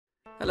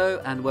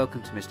Hello and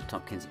welcome to Mr.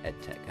 Tompkins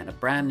EdTech and a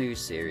brand new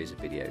series of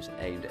videos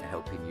aimed at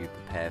helping you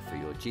prepare for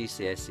your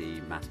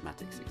GCSE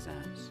mathematics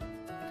exams.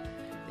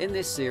 In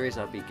this series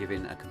I'll be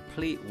giving a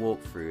complete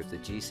walkthrough of the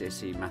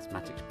GCSE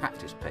mathematics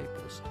practice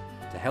papers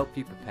to help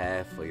you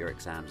prepare for your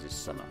exams this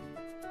summer.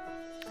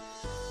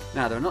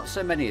 Now there are not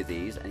so many of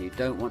these and you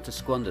don't want to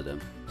squander them,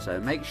 so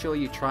make sure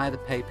you try the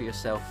paper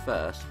yourself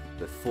first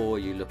before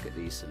you look at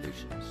these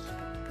solutions.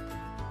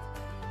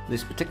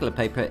 This particular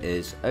paper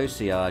is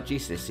OCR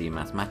GCSE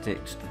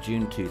Mathematics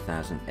June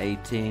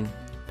 2018,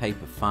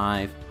 Paper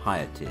 5,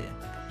 Higher Tier.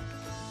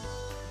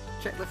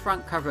 Check the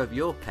front cover of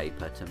your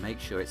paper to make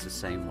sure it's the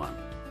same one.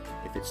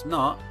 If it's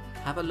not,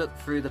 have a look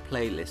through the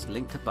playlist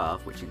linked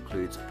above, which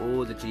includes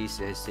all the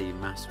GCSE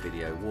Maths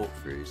video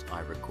walkthroughs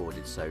I've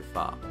recorded so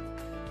far.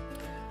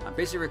 I'm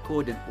busy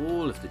recording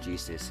all of the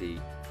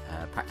GCSE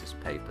practice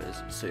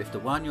papers, so if the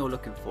one you're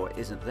looking for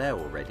isn't there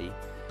already,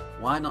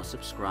 why not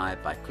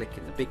subscribe by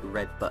clicking the big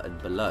red button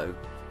below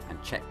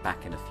and check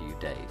back in a few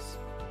days.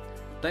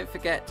 Don't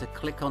forget to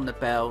click on the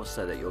bell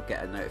so that you'll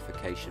get a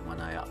notification when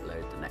I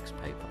upload the next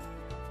paper.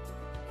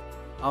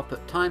 I'll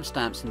put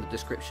timestamps in the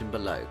description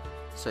below,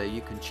 so you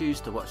can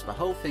choose to watch the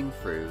whole thing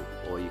through,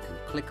 or you can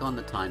click on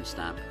the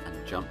timestamp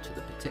and jump to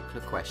the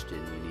particular question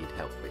you need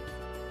help with.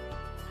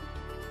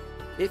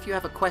 If you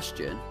have a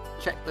question,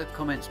 check the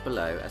comments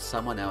below, as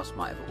someone else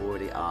might have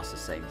already asked the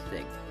same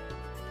thing.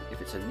 If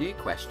it's a new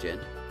question,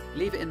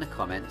 leave it in the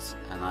comments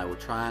and I will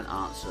try and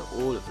answer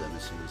all of them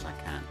as soon as I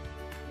can.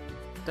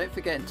 Don't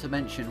forget to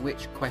mention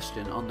which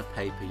question on the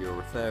paper you're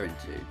referring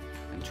to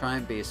and try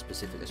and be as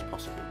specific as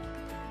possible.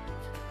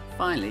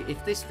 Finally,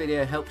 if this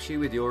video helps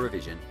you with your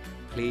revision,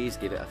 please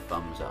give it a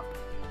thumbs up.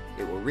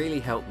 It will really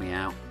help me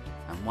out,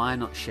 and why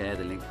not share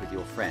the link with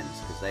your friends,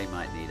 because they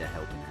might need a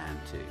helping hand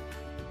too.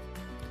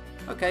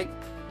 Okay,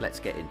 let's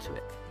get into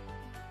it.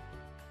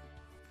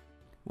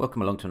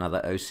 Welcome along to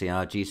another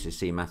OCR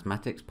GCSE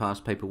Mathematics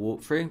past paper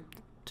walkthrough.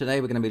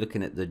 Today we're going to be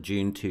looking at the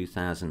June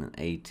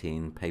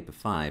 2018 Paper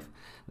 5.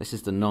 This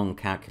is the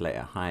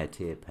non-calculator higher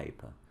tier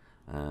paper.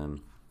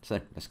 So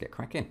let's get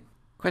cracking.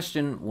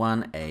 Question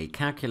 1a.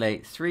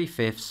 Calculate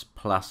 3/5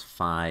 plus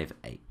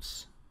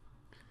 5/8.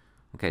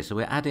 Okay, so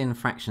we're adding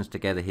fractions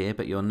together here,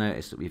 but you'll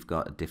notice that we've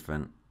got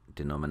different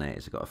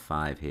denominators. We've got a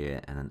 5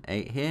 here and an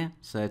 8 here.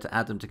 So to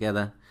add them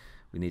together,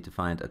 we need to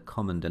find a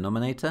common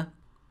denominator.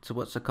 So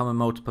what's a common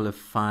multiple of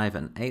 5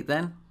 and 8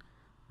 then?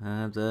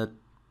 The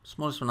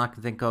smallest one I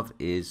can think of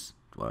is,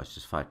 well, it's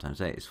just 5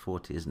 times 8 is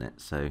 40, isn't it?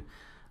 So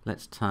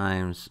let's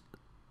times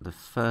the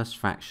first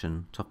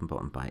fraction top and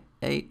bottom by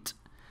 8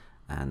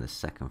 and the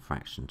second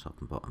fraction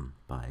top and bottom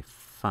by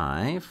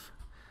 5.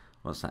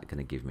 What's that going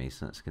to give me?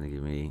 So that's going to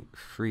give me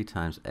 3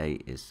 times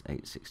 8 is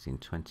 8, 16,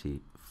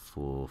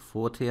 24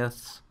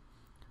 40ths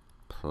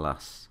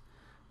plus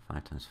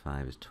 5 times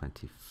 5 is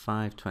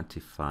 25,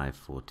 25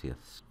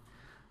 40ths.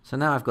 So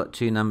now I've got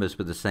two numbers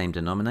with the same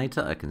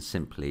denominator. I can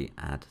simply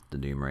add the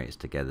numerators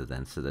together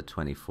then. So the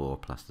 24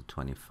 plus the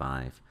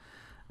 25.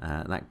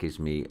 That gives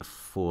me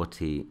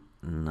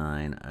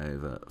 49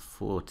 over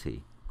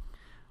 40.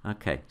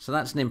 Okay, so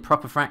that's an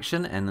improper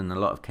fraction, and in a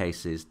lot of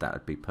cases that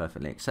would be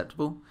perfectly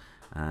acceptable.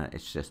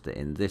 It's just that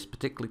in this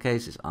particular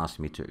case it's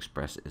asking me to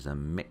express it as a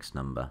mixed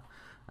number,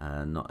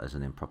 not as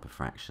an improper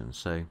fraction.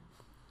 So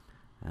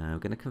we're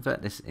going to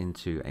convert this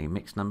into a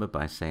mixed number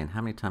by saying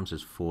how many times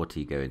does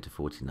 40 go into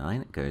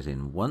 49? It goes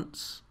in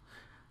once,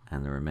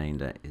 and the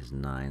remainder is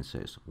 9, so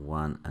it's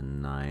 1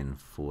 and 9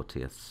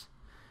 40ths.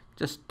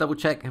 Just double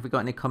check, have we got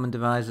any common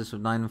divisors of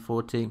 9 and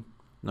 40?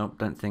 Nope,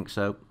 don't think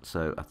so.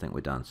 So I think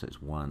we're done, so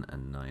it's 1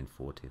 and 9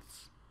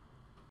 40ths.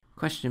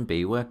 Question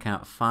B, work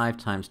out 5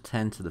 times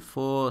 10 to the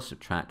 4,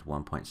 subtract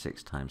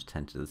 1.6 times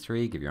 10 to the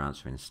 3, give your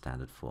answer in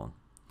standard form.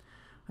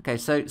 Okay,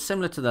 so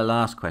similar to the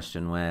last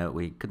question where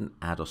we couldn't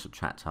add or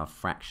subtract our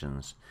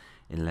fractions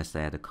unless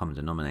they had a common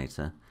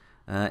denominator.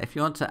 If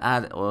you want to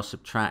add or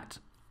subtract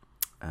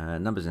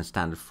numbers in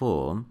standard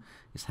form,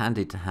 it's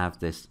handy to have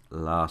this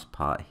last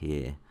part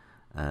here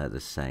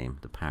the same,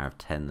 the power of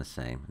 10 the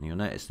same. And you'll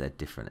notice they're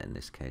different in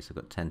this case. I've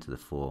got 10 to the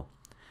 4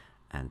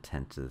 and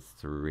 10 to the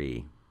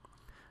 3.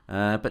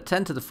 But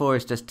 10 to the 4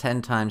 is just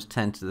 10 times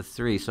 10 to the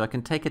 3. So I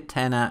can take a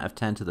 10 out of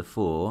 10 to the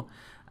 4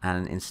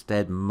 and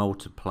instead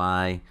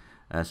multiply.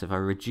 So if I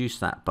reduce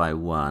that by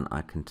 1,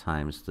 I can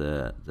times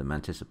the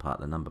mantissa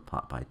part, the number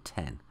part, by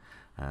 10.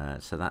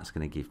 So that's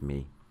going to give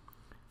me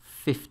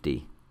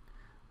 50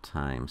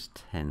 times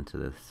 10 to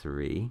the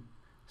 3,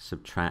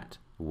 subtract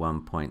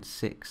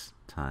 1.6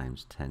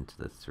 times 10 to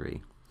the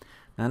 3.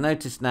 Now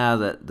notice now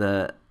that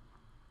the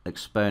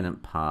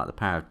exponent part, the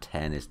power of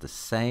 10, is the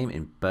same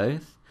in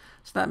both.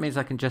 So that means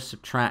I can just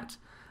subtract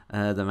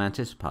the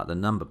mantissa part, the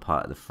number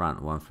part at the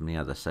front, one from the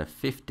other. So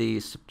 50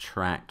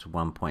 subtract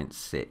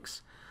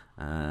 1.6.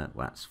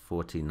 That's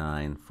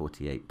 49,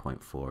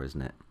 48.4,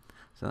 isn't it?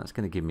 So that's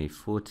going to give me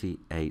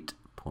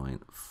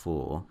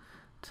 48.4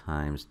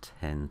 times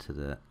 10 to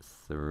the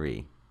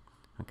 3.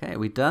 Okay, are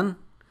we done?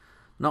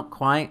 Not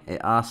quite. It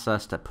asks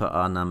us to put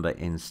our number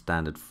in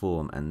standard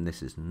form, and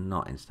this is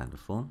not in standard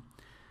form.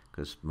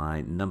 because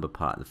my number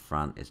part at the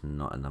front is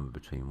not a number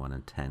between 1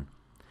 and 10.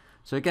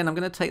 So again, I'm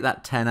going to take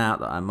that 10 out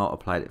that I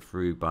multiplied it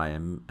through by a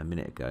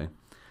minute ago.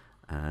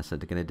 So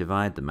they're going to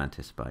divide the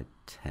mantis by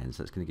 10,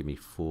 so it's going to give me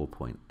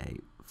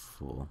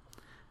 4.84,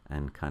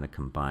 and kind of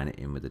combine it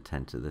in with the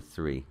 10 to the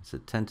 3. So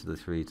 10 to the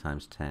 3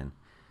 times 10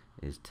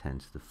 is 10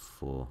 to the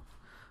 4.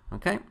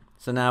 Okay,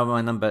 so now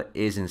my number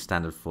is in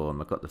standard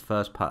form. I've got the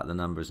first part of the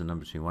number as a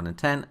number between 1 and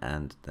 10,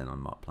 and then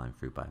I'm multiplying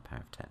through by a power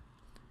of 10.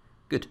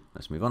 Good,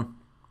 let's move on.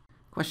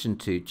 Question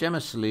 2.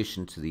 Gemma's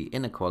solution to the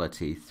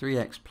inequality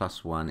 3x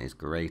plus 1 is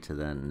greater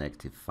than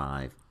negative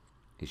 5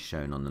 is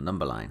shown on the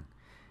number line.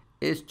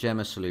 Is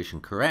Gemma's solution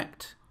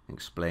correct?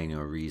 Explain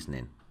your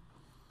reasoning.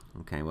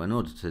 Okay, well, in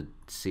order to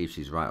see if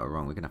she's right or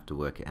wrong, we're going to have to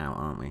work it out,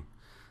 aren't we?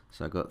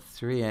 So I've got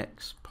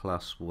 3x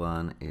plus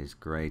 1 is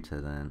greater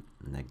than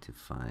negative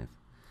 5.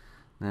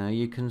 Now,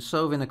 you can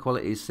solve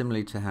inequalities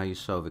similarly to how you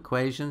solve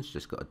equations.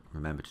 Just got to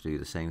remember to do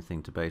the same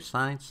thing to both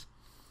sides.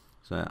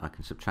 So I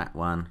can subtract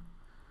 1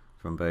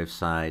 from both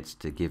sides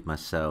to give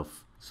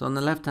myself. So on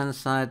the left-hand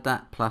side,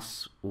 that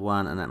plus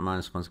 1 and that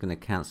minus 1 is going to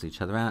cancel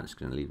each other out. It's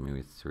going to leave me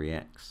with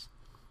 3x.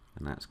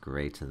 And that's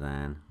greater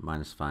than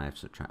minus 5,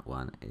 subtract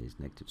 1 is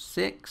negative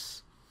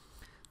 6.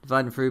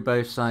 Dividing through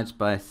both sides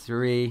by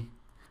 3,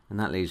 and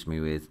that leaves me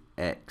with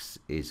x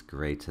is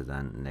greater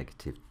than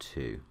negative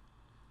 2.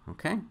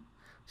 Okay,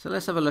 so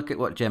let's have a look at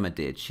what Gemma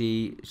did.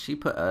 She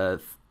put an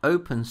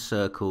open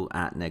circle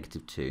at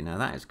negative 2. Now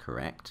that is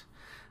correct.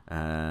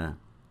 Our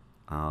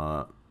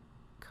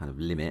kind of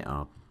limit,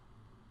 our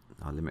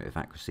limit of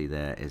accuracy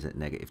there is at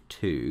negative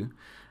 2.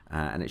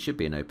 And it should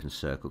be an open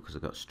circle because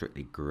I've got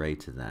strictly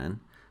greater than,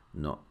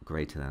 not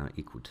greater than or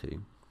equal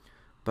to.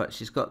 But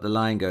she's got the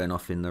line going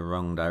off in the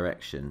wrong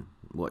direction.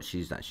 What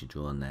she's actually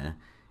drawn there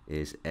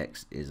is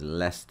x is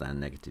less than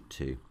negative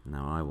 2.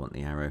 Now I want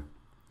the arrow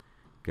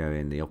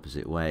going the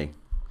opposite way.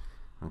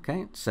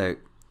 Okay, so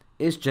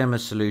is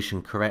Gemma's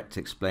solution correct?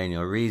 Explain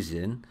your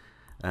reason.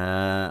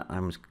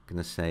 I'm going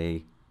to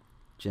say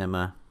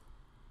Gemma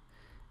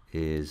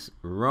is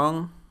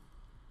wrong.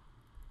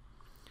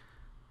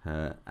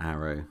 Her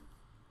arrow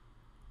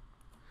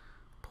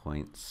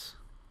points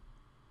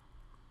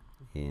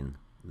in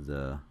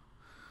the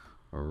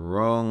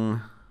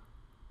wrong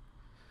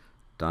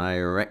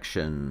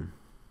direction.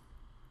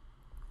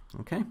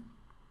 Okay,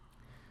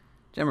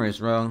 Gemma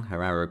is wrong,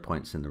 her arrow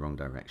points in the wrong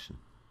direction.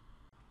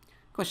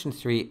 Question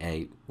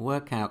 3a,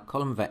 work out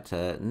column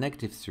vector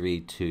negative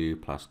 3, 2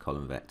 plus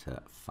column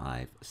vector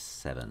 5,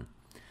 7.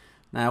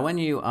 Now when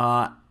you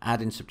are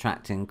adding,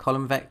 subtracting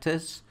column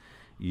vectors,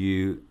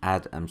 you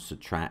add and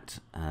subtract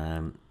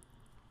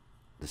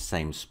the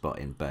same spot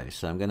in both.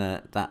 So I'm going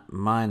to, that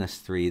minus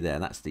 3 there,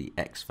 that's the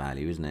x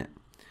value, isn't it?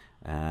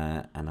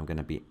 And I'm going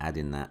to be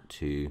adding that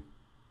to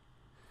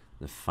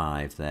the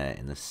 5 there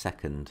in the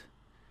second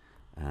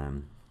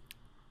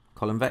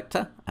column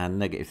vector, and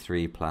negative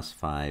 3 plus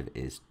 5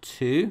 is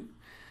 2.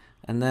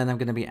 And then I'm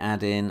going to be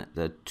adding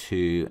the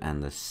 2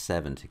 and the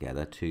 7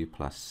 together. 2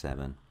 plus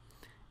 7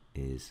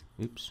 is,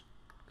 and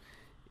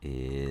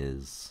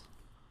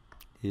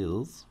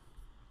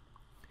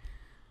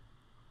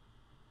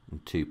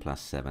 2 plus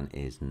 7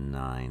 is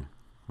 9.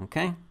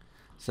 Okay,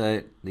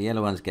 so the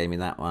yellow ones gave me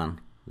that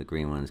one, the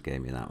green ones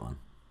gave me that one.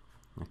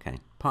 Okay,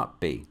 part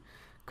B.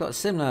 Got a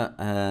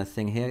similar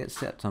thing here,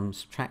 except I'm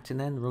subtracting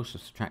then. The rules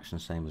of subtraction are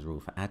the same as the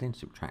rule for adding,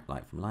 subtract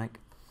like from like.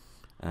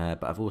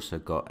 But I've also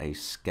got a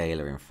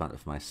scalar in front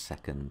of my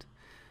second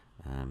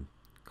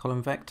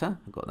column vector.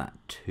 I've got that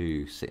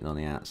 2 sitting on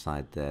the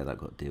outside there that I've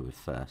got to deal with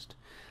first.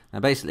 Now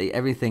basically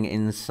everything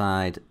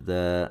inside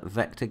the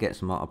vector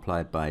gets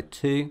multiplied by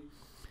 2.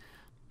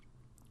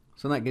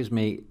 So that gives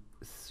me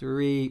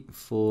 3,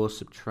 4,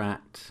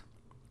 subtract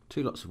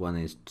 2 lots of 1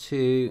 is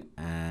 2,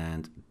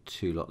 and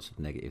 2 lots of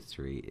negative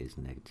 3 is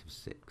negative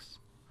 6.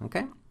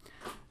 Okay,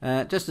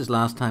 just as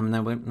last time, and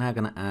then we're now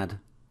going to add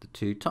the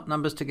 2 top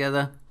numbers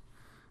together,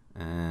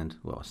 and,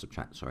 well,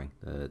 subtract, sorry,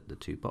 the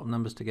 2 bottom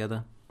numbers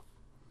together.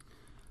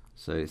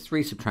 So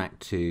 3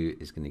 subtract 2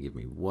 is going to give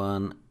me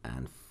 1,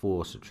 and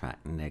 4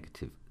 subtract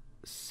negative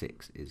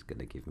 6 is going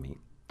to give me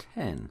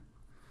 10.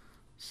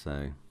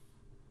 So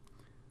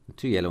the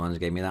 2 yellow ones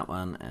gave me that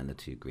one, and the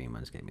 2 green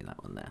ones gave me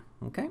that one there.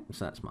 Okay,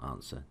 so that's my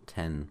answer,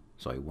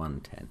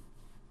 110.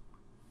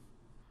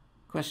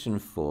 Question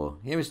 4.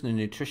 Here is the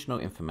nutritional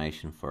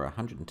information for a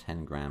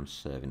 110 grams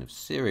serving of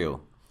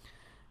cereal.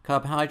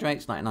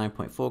 Carbohydrates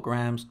 99.4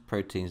 grams,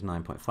 proteins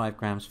 9.5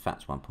 grams,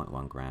 fats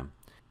 1.1 gram.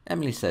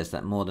 Emily says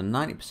that more than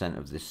 90%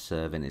 of this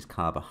serving is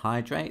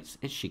carbohydrates.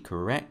 Is she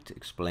correct?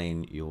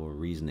 Explain your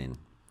reasoning.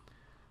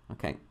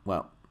 Okay,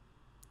 well,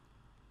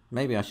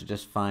 maybe I should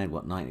just find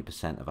what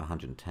 90% of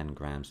 110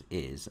 grams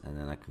is, and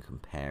then I can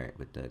compare it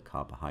with the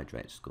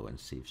carbohydrate score and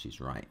see if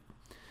she's right.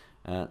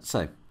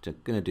 So,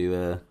 just going to do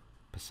a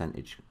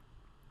percentage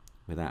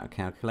without a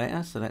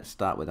calculator. So let's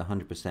start with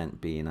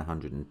 100% being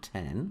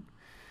 110.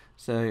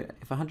 So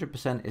if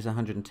 100% is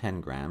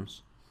 110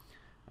 grams,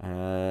 if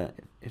I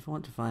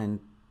want to find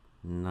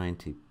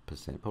 90%,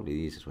 probably the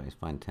easiest way is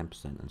find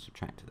 10% and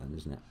subtract it then,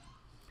 isn't it?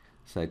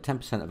 So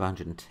 10% of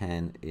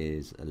 110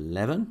 is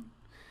 11.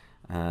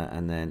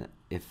 And then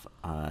if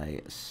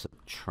I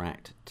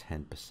subtract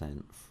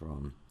 10%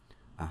 from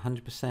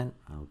 100%,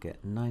 I'll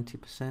get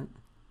 90%.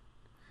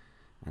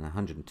 And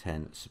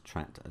 110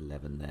 subtract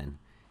 11 then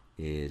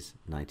is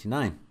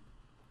 99.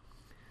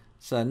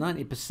 So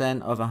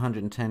 90% of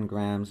 110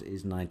 grams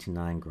is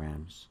 99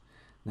 grams.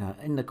 Now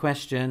in the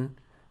question,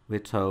 we're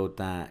told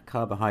that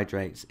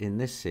carbohydrates in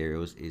this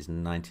cereals is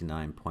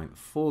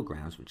 99.4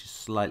 grams, which is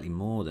slightly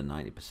more than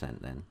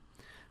 90% then.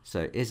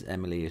 So is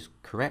Emily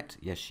correct?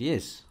 Yes, she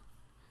is.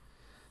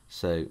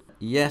 So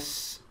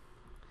yes,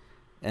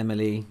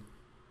 Emily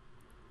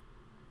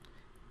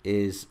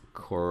is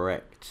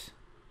correct.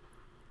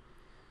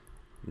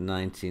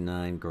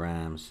 99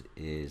 grams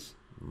is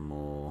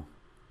more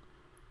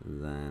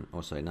than,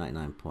 oh sorry,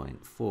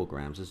 99.4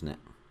 grams, isn't it?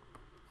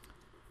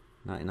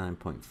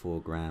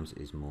 99.4 grams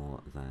is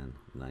more than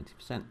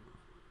 90%.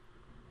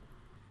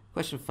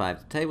 Question 5.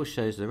 The table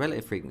shows the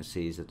relative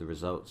frequencies of the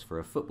results for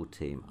a football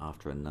team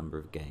after a number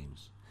of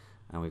games.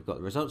 And we've got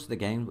the results of the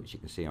game, which you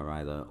can see are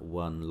either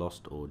won,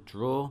 lost or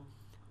draw,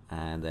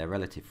 and their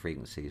relative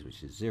frequencies,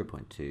 which is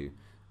 0.2,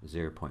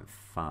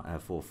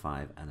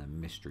 0.45 and a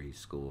mystery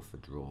score for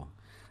draw.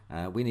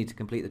 We need to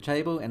complete the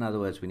table. In other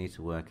words, we need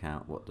to work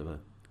out what the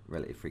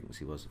relative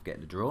frequency was of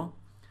getting the draw.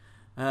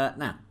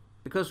 Now,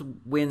 because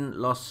win,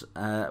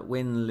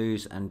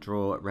 lose and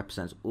draw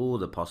represents all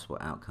the possible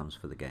outcomes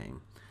for the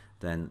game,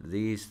 then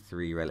these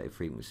three relative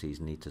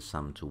frequencies need to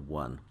sum to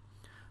 1.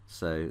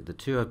 So the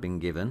two have been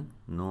given,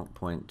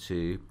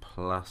 0.2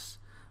 plus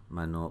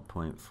my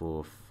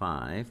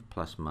 0.45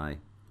 plus my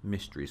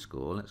mystery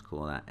score, let's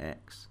call that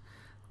x,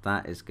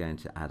 that is going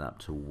to add up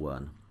to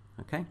 1.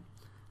 Okay,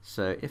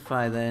 so if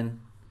I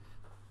then,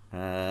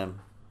 well,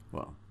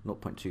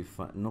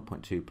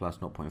 0.2 plus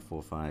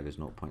 0.45 is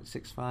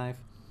 0.65,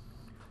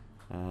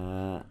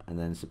 and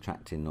then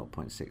subtracting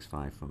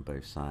 0.65 from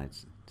both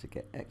sides to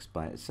get x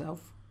by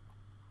itself.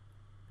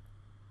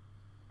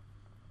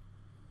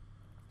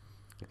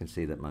 I can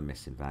see that my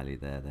missing value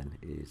there then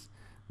is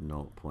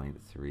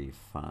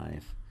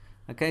 0.35.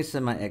 Okay, so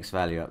my x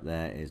value up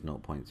there is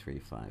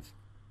 0.35.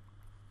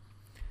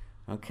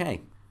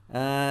 Okay,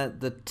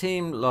 the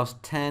team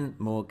lost 10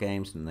 more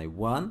games than they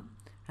won.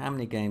 How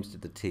many games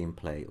did the team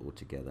play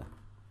altogether?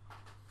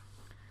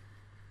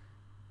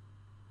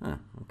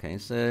 Okay,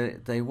 so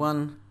they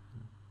won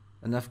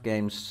enough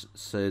games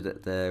so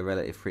that their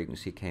relative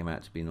frequency came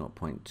out to be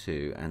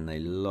 0.2, and they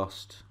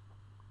lost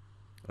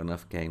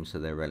enough games so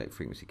their relative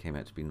frequency came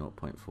out to be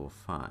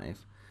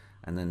 0.45,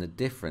 and then the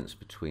difference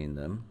between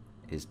them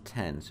is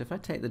 10. So if I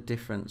take the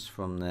difference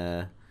from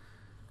their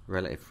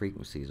relative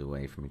frequencies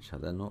away from each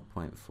other,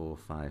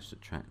 0.45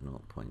 subtract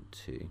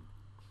 0.2,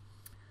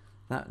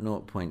 that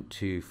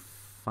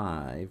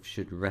 0.25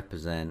 should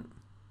represent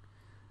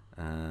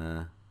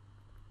 10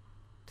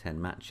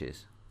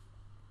 matches.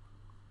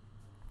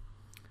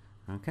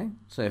 Okay,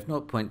 so if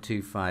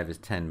 0.25 is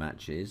 10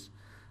 matches,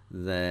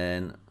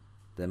 then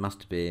there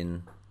must have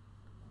been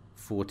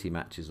 40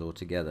 matches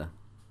altogether.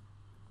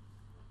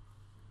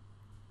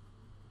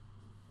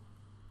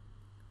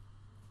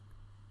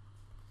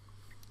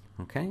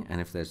 Okay, and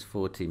if there's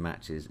 40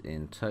 matches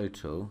in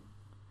total,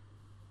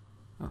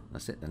 oh,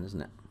 that's it then,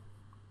 isn't it?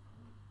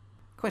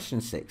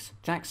 Question 6.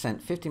 Jack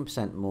sent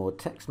 15% more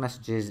text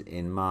messages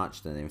in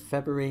March than in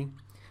February.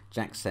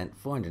 Jack sent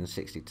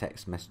 460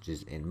 text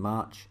messages in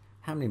March.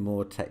 How many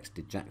more texts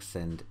did Jack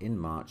send in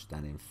March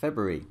than in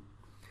February?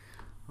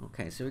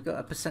 Okay, so we've got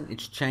a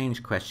percentage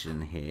change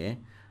question here.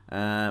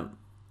 I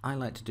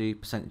like to do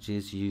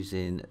percentages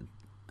using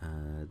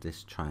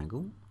this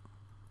triangle,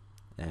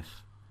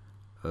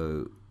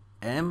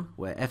 FOM,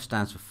 where F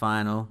stands for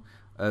final,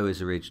 O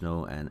is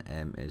original, and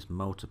M is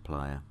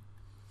multiplier.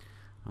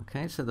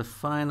 Okay, so the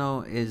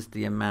final is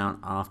the amount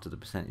after the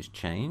percentage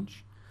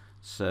change.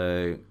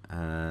 So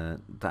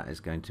that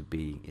is going to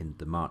be in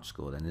the March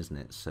score then, isn't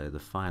it? So the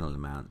final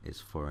amount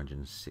is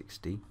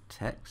 460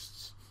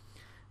 texts.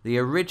 The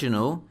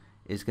original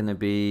is going to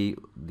be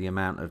the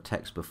amount of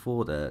text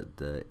before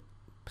the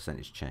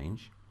percentage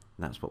change.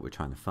 And that's what we're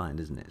trying to find,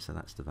 isn't it? So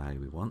that's the value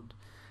we want.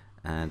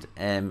 And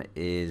M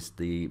is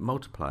the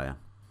multiplier.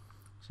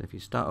 So if you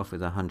start off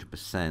with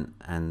 100%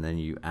 and then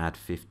you add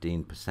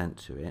 15%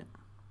 to it,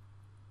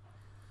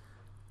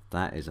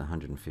 that is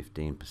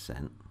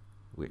 115%,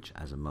 which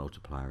as a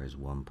multiplier is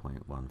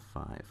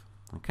 1.15.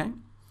 Okay?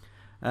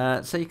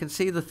 So you can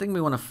see the thing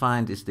we want to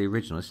find is the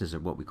original. This is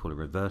what we call a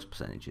reverse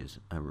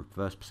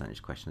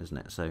percentage question, isn't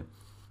it? So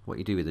what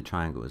you do with the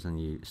triangle is then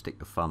you stick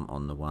the thumb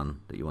on the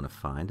one that you want to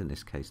find, in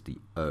this case the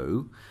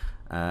O,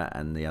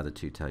 and the other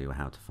two tell you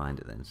how to find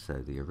it then. So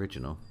the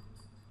original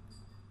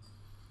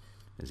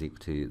is equal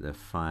to the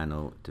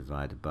final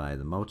divided by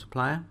the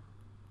multiplier.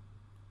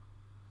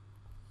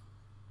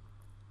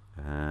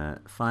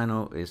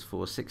 Final is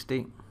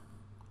 460,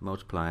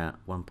 multiplier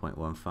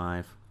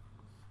 1.15,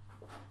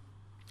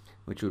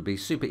 which would be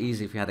super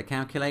easy if you had a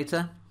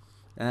calculator.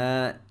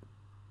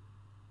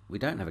 We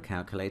don't have a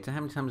calculator.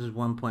 How many times does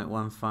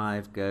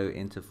 1.15 go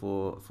into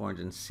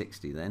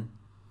 460 then?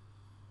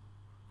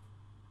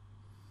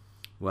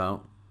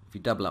 Well, if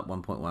you double up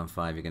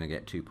 1.15, you're going to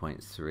get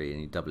 2.3,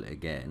 and you double it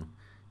again,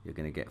 you're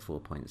going to get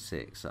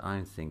 4.6. So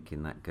I'm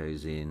thinking that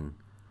goes in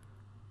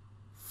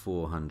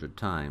 400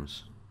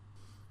 times.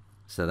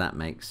 So that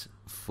makes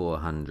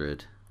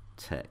 400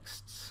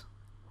 texts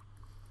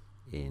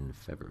in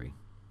February.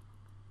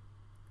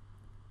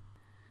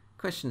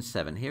 Question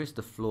 7. Here is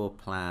the floor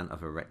plan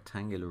of a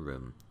rectangular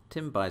room.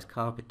 Tim buys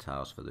carpet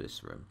tiles for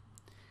this room.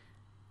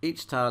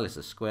 Each tile is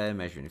a square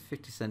measuring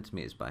 50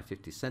 centimeters by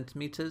 50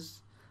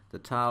 centimeters. The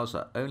tiles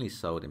are only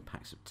sold in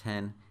packs of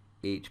 10.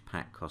 Each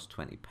pack costs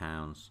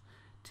 £20.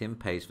 Tim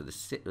pays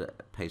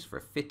for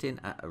a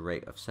fit-in at a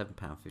rate of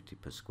 £7.50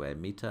 per square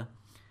meter,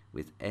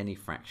 with any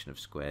fraction of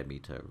square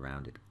meter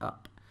rounded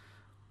up.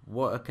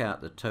 Work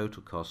out the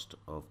total cost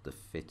of the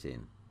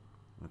fit-in.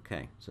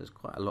 Okay, so there's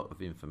quite a lot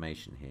of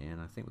information here,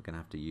 and I think we're going to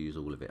have to use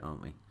all of it,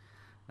 aren't we?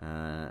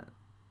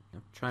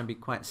 Try and be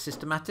quite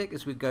systematic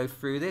as we go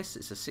through this.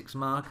 It's a 6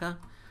 marker.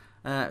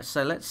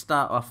 So let's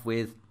start off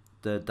with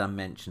the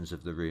dimensions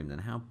of the room then.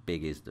 How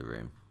big is the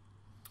room?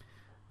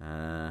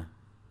 Well,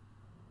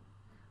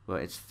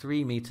 it's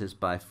 3 meters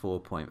by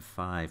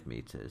 4.5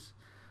 meters.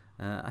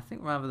 I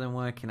think rather than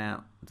working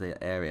out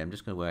the area, I'm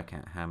just going to work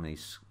out how many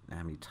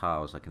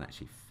tiles I can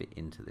actually fit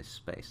into this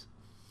space.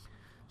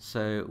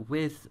 So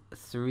with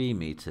 3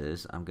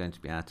 meters, I'm going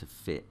to be able to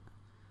fit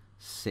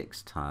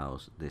 6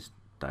 tiles this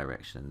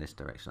direction and this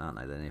direction, aren't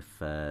I? Then if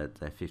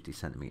they're 50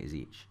 centimeters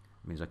each,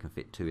 it means I can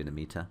fit 2 in a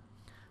meter.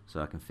 So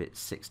I can fit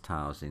 6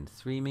 tiles in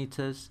 3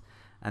 meters.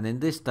 And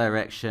in this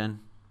direction,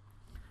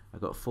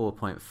 I've got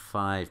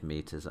 4.5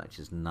 meters, which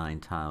is 9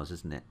 tiles,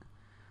 isn't it?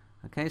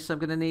 Okay, so I'm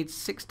going to need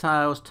 6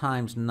 tiles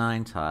times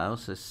 9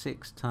 tiles. So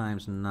 6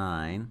 times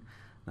 9,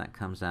 that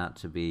comes out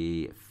to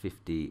be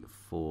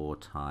 54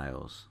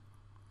 tiles.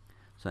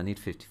 So I need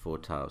 54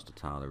 tiles to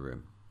tile the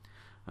room.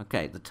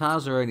 Okay, the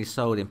tiles are only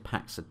sold in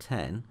packs of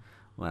 10.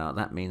 Well,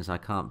 that means I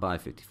can't buy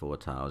 54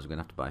 tiles. I'm going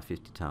to have to buy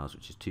 50 tiles,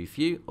 which is too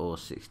few, or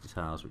 60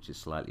 tiles, which is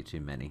slightly too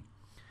many.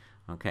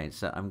 Okay,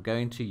 so I'm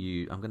going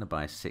to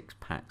buy 6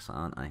 packs,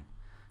 aren't I? I'm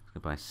going to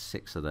buy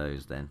 6 of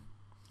those then.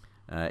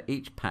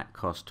 Each pack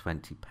costs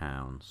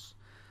 £20.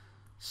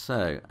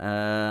 So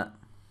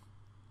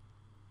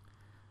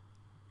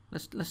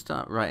let's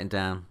start writing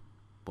down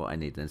what I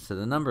need then. So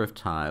the number of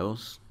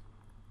tiles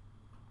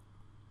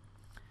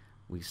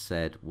we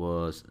said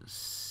was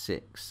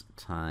 6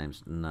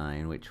 times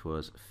 9, which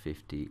was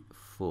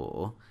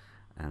 54,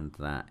 and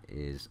that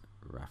is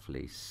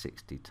roughly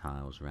 60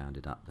 tiles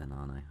rounded up then,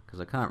 aren't I? Because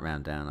I can't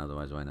round down,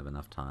 otherwise I won't have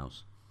enough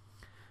tiles.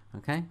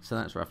 Okay, so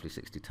that's roughly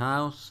 60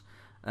 tiles.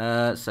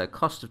 So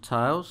cost of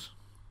tiles,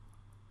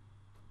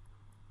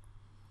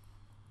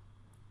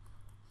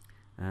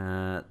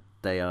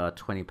 they are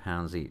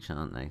 £20 each,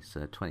 aren't they?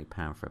 So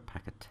 £20 for a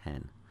pack of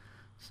 10.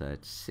 So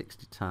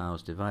 60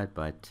 tiles divided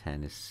by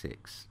 10 is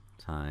 6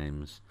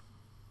 times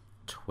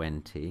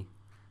 20.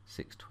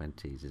 6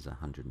 20s is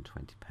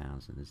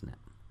 £120, isn't it?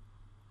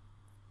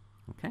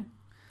 Okay,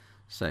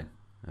 so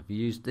I've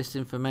used this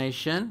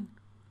information,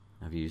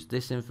 I've used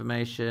this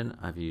information,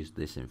 I've used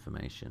this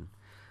information.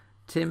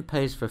 Tim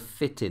pays for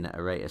fit-in at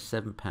a rate of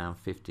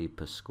 £7.50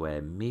 per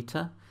square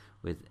meter,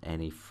 with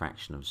any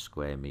fraction of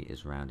square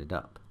meters rounded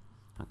up.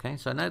 Okay,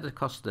 so I know the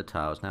cost of the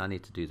tiles. Now I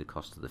need to do the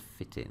cost of the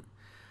fit-in.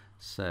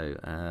 So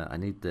I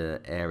need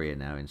the area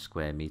now in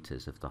square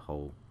meters of the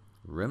whole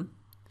room.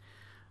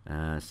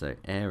 So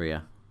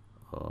area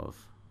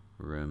of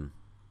room,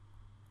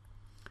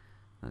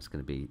 that's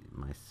going to be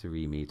my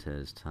 3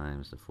 meters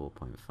times the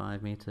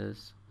 4.5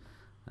 meters.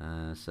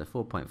 So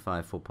 4.5,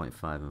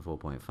 4.5 and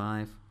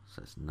 4.5,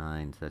 so it's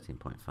 9,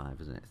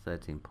 13.5, isn't it?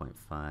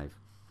 13.5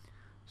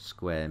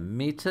 square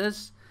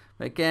meters.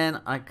 But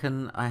again, I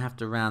have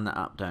to round that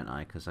up, don't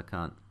I? Because I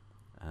can't,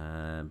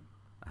 I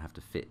have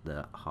to fit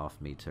the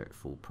half meter at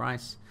full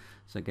price.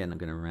 So again, I'm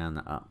going to round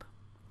that up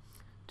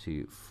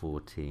to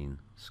 14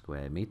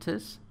 square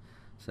meters.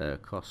 So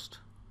cost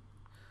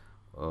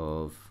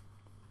of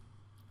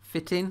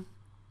fitting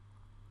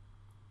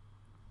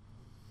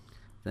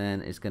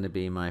then is going to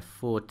be my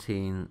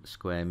 14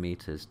 square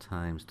meters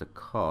times the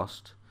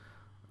cost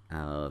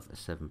of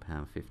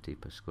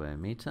 £7.50 per square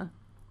meter.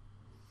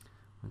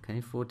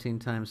 Okay, 14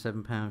 times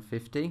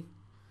 £7.50.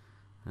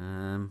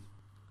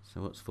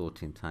 So what's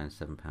 14 times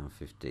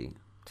 £7.50?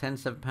 10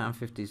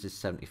 £7.50s is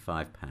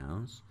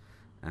 £75,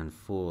 and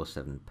 4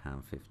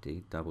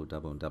 £7.50, double,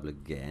 double, and double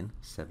again,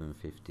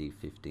 7.50,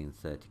 15,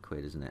 30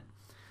 quid, isn't it?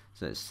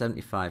 So it's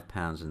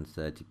 £75 and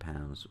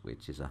 £30,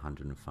 which is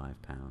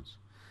 £105.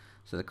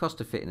 So the cost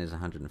of fitting is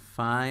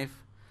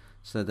 105.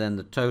 So then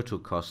the total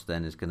cost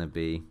then is going to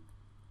be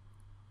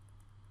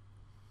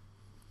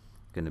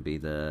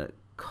the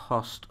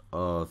cost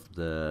of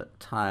the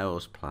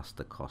tiles plus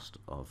the cost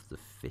of the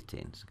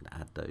fitting. So I'm going to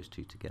add those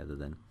two together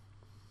then.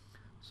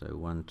 So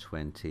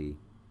 120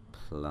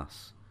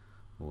 plus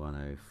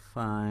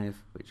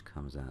 105, which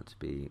comes out to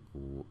be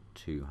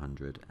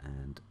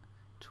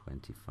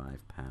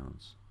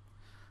 £225.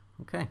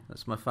 Okay,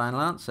 that's my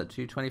final answer,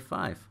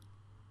 225.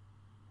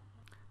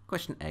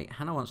 Question 8.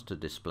 Hannah wants to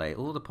display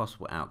all the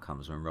possible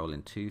outcomes when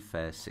rolling two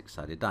fair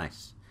six-sided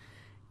dice.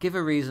 Give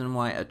a reason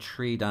why a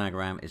tree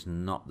diagram is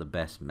not the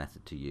best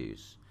method to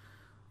use.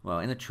 Well,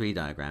 in a tree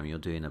diagram, you're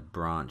doing a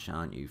branch,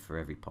 aren't you, for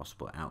every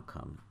possible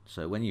outcome.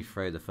 So when you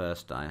throw the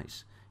first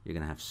dice, you're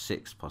going to have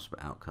 6 possible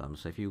outcomes.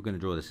 So if you were going to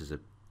draw this as a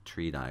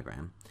tree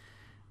diagram,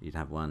 you'd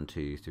have 1,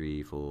 2,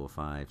 3, 4,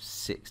 5,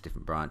 6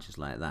 different branches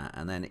like that.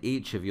 And then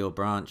each of your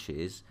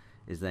branches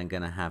is then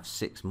going to have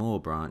 6 more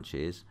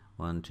branches.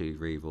 1, 2,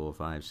 3, 4,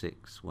 5,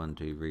 6. 1,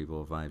 2, 3,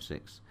 4, 5,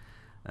 6.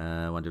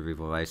 1, 2, 3,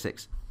 4, 5,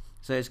 6.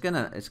 So it's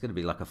gonna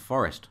be like a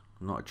forest,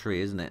 not a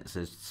tree, isn't it? So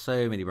there's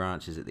so many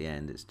branches at the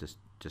end. It's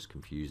just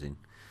confusing.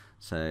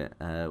 So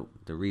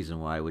the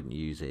reason why I wouldn't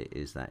use it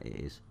is that it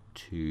is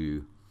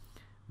too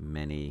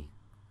many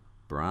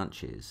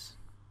branches.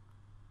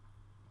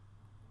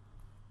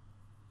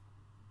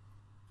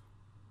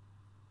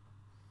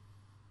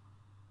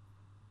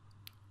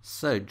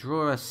 So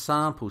draw a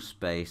sample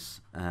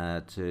space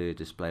to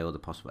display all the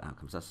possible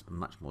outcomes. That's a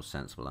much more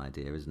sensible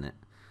idea, isn't it?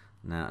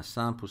 Now a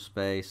sample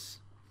space,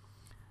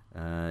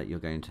 you're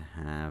going to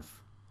have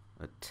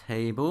a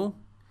table,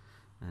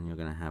 and you're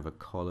going to have a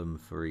column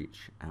for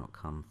each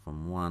outcome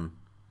from one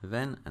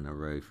event and a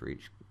row for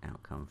each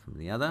outcome from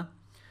the other.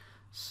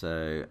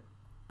 So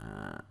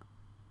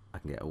I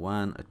can get a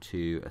 1, a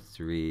 2, a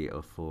 3,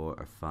 a 4,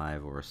 a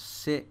 5, or a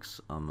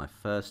 6 on my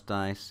first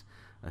dice.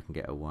 I can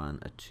get a 1,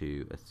 a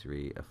 2, a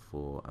 3, a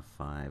 4, a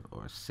 5,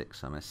 or a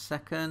 6 on my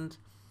second.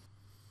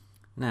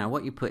 Now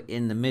what you put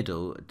in the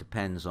middle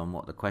depends on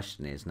what the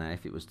question is. Now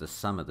if it was the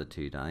sum of the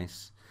two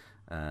dice,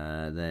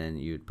 then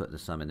you'd put the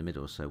sum in the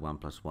middle, so 1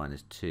 plus 1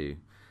 is 2.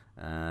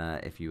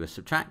 If you were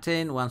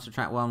subtracting, 1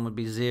 subtract 1 would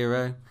be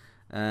 0.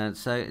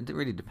 So it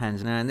really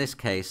depends. Now in this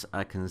case,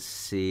 I can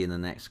see in the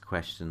next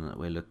question that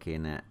we're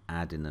looking at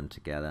adding them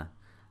together.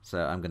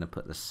 So I'm going to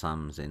put the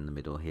sums in the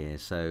middle here.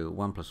 So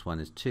 1 plus 1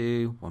 is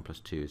 2, 1 plus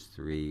 2 is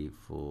 3,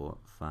 4,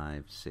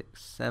 5,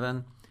 6,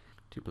 7.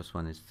 2 plus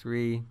 1 is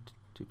 3,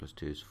 2 plus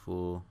 2 is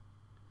 4,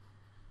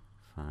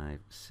 5,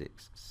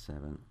 6,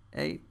 7,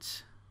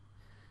 8.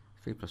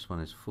 3 plus 1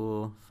 is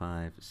 4,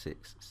 5,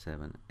 6,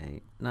 7,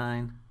 8,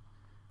 9.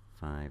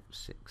 5,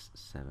 6,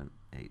 7,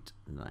 8,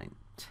 9,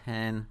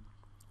 10.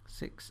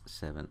 6,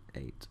 7,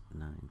 8,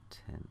 9,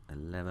 10,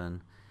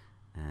 11.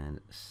 And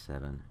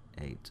 7,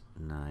 8,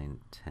 9,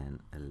 10,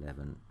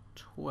 11,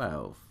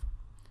 12.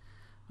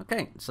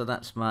 Okay, so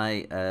that's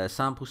my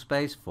sample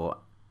space for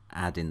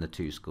adding the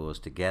two scores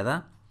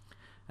together.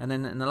 And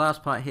then in the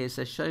last part here it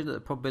says show that the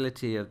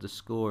probability of the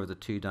score of the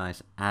two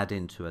dice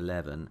adding to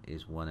 11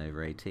 is 1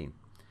 over 18.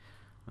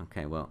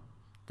 Okay, well,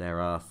 there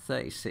are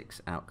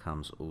 36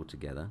 outcomes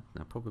altogether.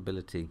 Now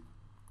probability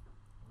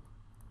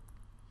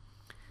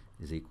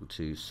is equal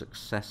to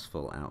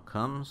successful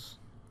outcomes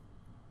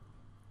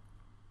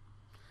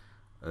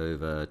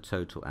over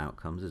total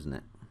outcomes, isn't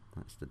it?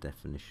 That's the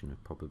definition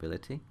of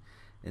probability.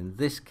 In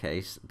this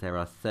case, there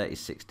are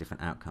 36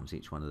 different outcomes,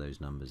 each one of those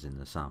numbers in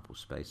the sample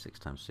space. 6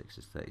 times 6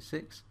 is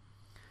 36.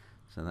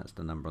 So that's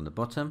the number on the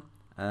bottom.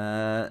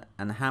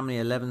 And how many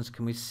 11s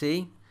can we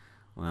see?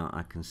 Well,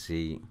 I can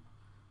see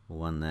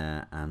 1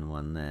 there and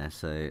 1 there.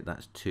 So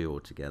that's 2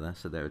 altogether.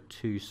 So there are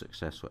 2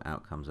 successful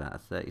outcomes out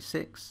of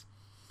 36.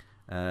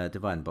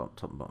 Dividing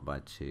top and bottom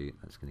by 2,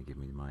 that's going to give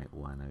me my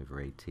 1 over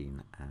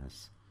 18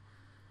 as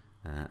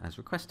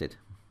requested.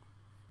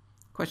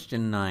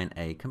 Question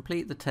 9a.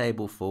 Complete the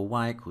table for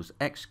y equals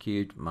x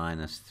cubed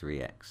minus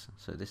 3x.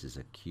 So this is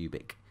a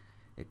cubic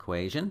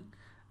equation.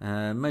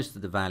 Most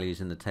of the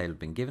values in the table have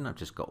been given. I've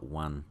just got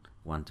one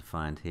to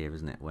find here,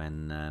 isn't it?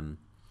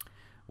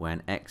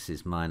 When x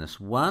is minus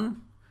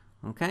 1.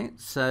 Okay,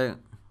 so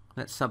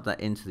let's sub that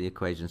into the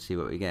equation and see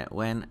what we get.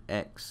 When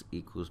x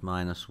equals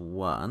minus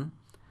 1,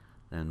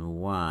 then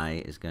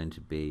y is going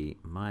to be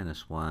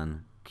minus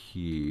 1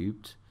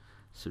 cubed.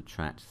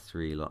 Subtract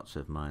 3 lots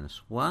of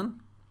minus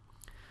 1.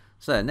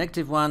 So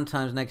negative 1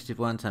 times negative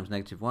 1 times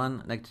negative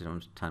 1.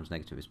 Negative times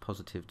negative is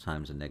positive,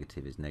 times a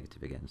negative is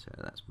negative again, so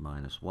that's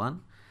minus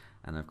 1.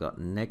 And I've got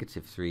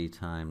negative 3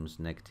 times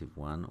negative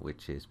 1,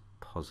 which is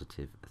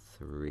positive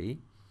 3.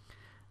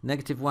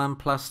 Negative 1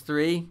 plus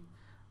 3,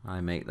 I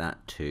make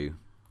that 2.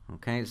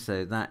 Okay,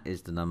 so that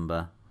is the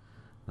number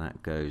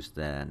that goes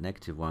there.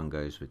 Negative 1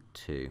 goes with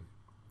 2.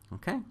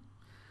 Okay.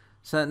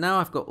 So now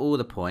I've got all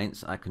the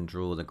points, I can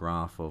draw the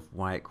graph of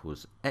y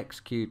equals x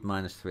cubed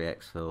minus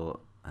 3x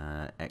for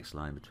x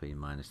line between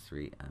minus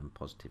 3 and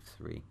positive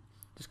 3.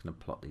 Just going to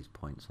plot these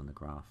points on the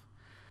graph.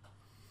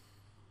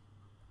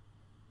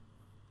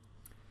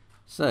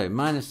 So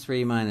minus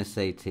 3 minus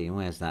 18,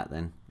 where's that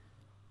then?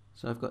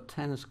 So I've got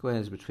 10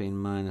 squares between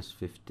minus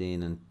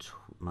 15 and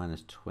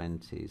minus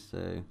 20. So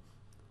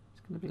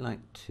it's going to be like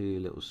 2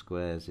 little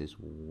squares is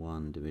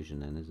 1 division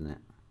then, isn't it?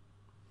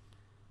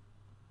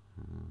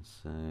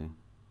 So it's going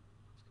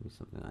to be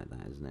something like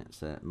that, isn't it?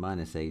 So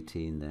minus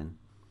 18 then,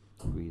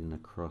 reading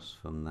across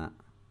from that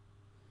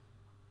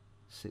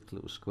 6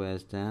 little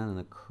squares down and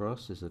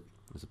across is a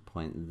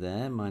point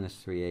there, minus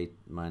 3, 8,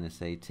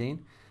 minus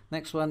 18.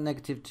 Next one,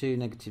 negative 2,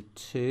 negative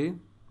 2.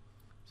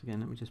 So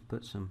again, let me just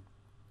put some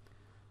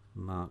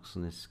marks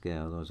on this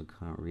scale, otherwise I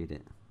can't read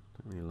it.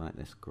 Don't really like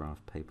this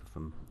graph paper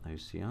from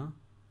OCR.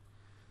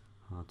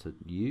 Hard to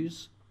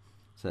use.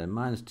 So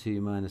minus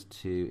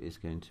 2 is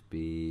going to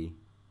be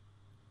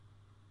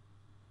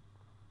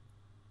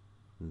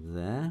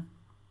there.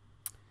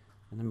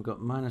 And then we've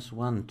got minus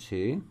 1,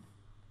 2.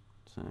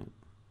 So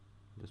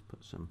just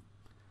put some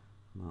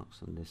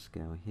marks on this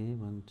scale here.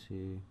 1,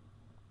 2,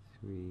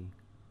 3,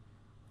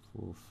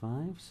 4,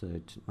 5.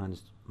 So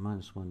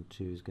minus 1,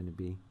 2 is going to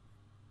be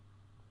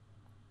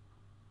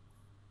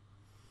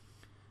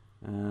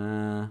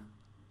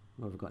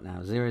what have we got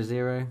now? 0,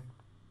 0.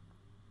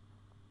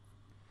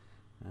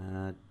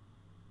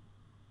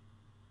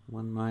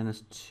 1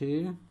 minus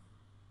 2.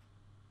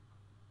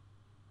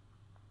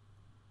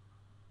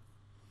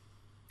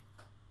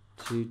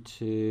 2,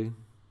 2.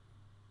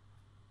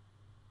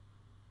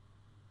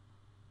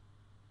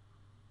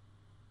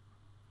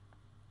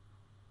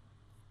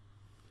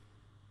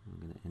 I'm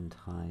going to end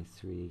high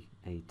 3,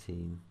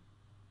 18.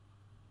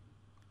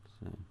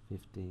 So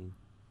 15,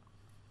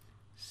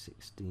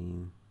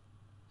 16,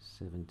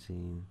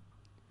 17,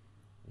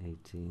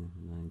 18,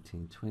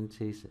 19,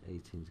 20. So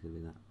 18 is going to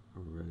be that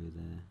row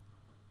there.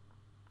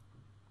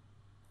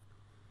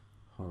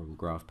 Horrible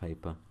graph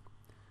paper.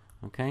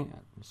 Okay,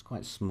 it's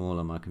quite small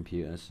on my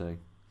computer, so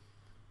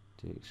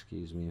do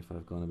excuse me if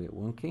I've gone a bit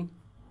wonky.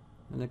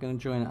 And they're going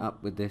to join it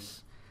up with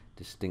this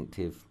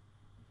distinctive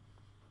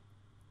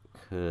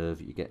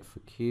curve you get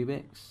for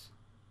cubics.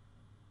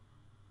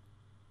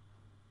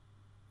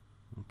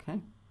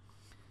 Okay.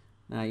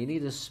 Now you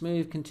need a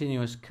smooth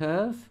continuous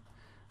curve.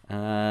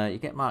 You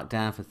get marked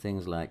down for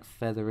things like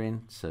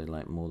feathering, so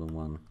like more than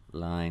one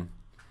line,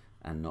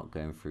 and not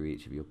going through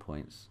each of your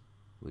points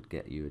would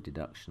get you a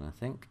deduction, I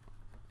think.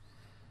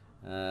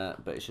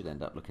 But it should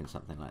end up looking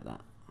something like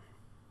that.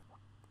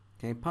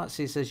 Okay, part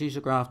C says use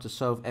a graph to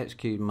solve x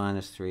cubed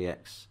minus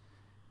 3x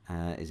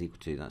is equal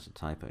to, that's a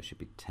typo, it should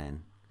be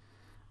 10.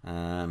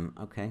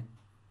 Okay,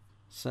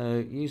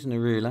 so using a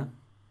ruler,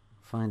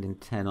 finding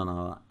 10 on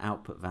our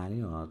output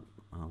value, our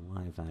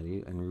y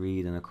value, and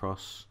reading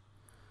across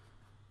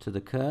to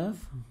the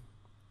curve.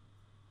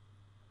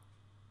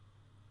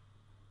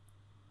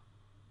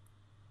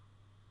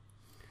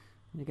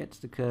 When you get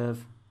to the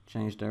curve,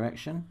 change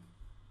direction,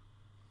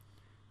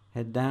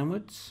 head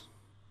downwards.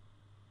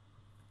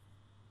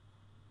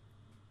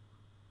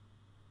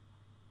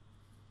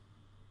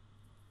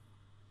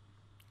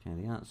 Okay,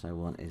 the answer I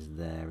want is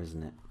there,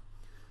 isn't it?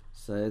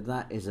 So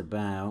that is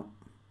about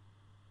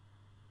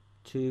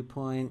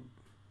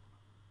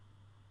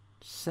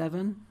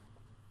 2.7.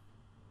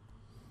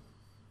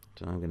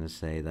 So I'm going to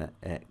say that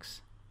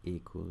x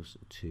equals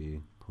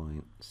 2.7.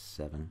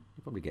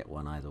 You probably get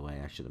one either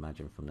way, I should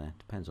imagine, from there.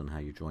 Depends on how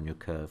you've drawn your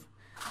curve.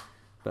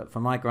 But for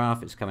my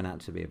graph, it's coming out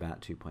to be about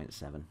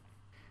 2.7.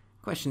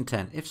 Question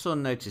 10. If Saw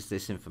noticed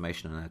this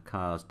information on her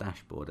car's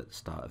dashboard at the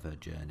start of her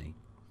journey.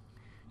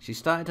 She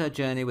started her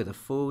journey with a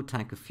full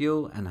tank of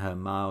fuel and her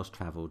miles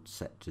travelled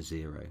set to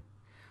 0.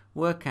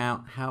 Work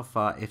out how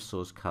far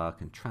Ifsaw's car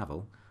can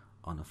travel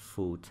on a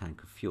full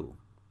tank of fuel.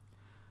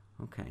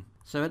 Okay,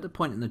 so at the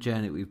point in the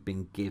journey we've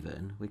been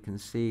given, we can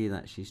see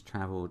that she's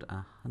travelled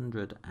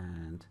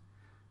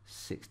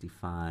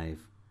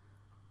 165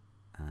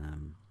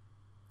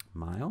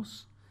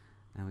 miles,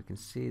 and we can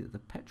see that the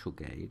petrol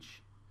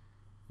gauge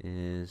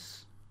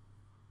is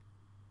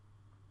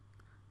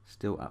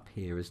still up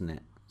here, isn't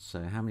it?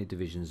 So how many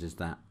divisions is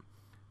that?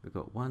 We've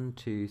got 1,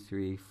 2,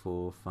 3,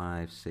 4,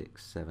 5,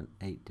 6, 7,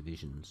 8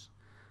 divisions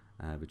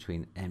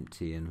between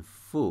empty and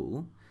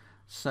full.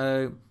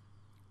 So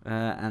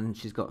and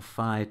she's got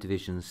 5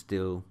 divisions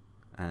still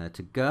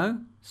to go,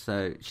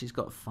 so she's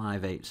got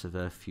 5/8 of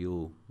her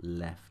fuel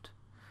left.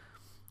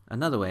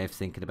 Another way of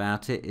thinking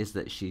about it is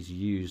that she's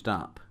used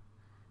up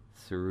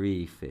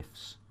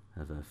 3/5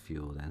 of her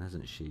fuel then,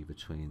 hasn't she,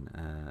 between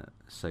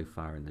so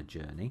far in the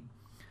journey.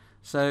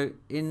 So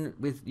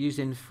with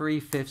using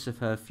 3/5 of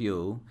her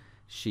fuel,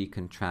 she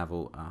can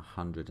travel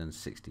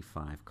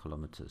 165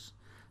 kilometers.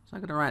 So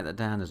I'm going to write that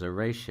down as a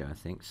ratio, I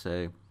think.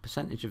 So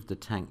percentage of the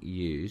tank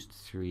used,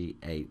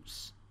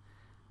 3/8.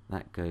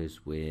 That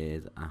goes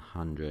with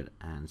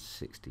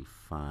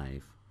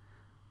 165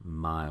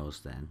 miles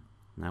then.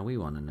 Now we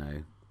want to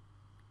know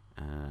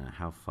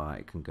how far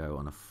it can go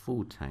on a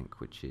full tank,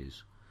 which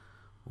is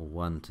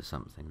 1 to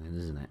something then,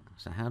 isn't it?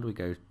 So how do we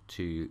go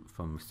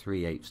from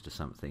 3/8 to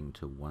something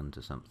to 1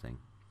 to something?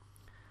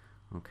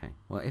 Okay,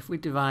 well, if we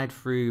divide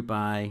through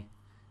by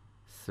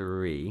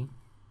 3,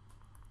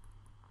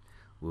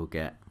 we'll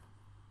get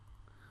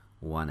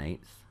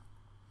 1/8,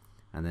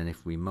 and then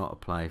if we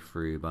multiply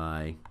through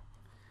by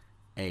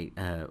 8,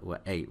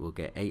 we'll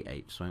get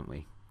 8/8, won't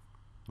we?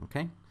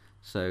 Okay,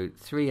 so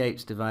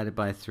 3/8 divided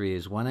by 3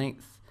 is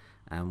 1/8,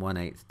 and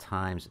 1/8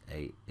 times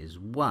 8 is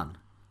 1.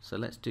 So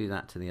let's do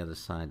that to the other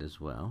side as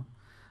well.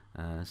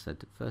 So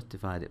first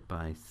divide it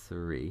by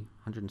 3.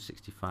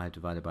 165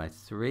 divided by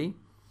 3.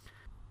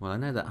 Well, I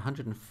know that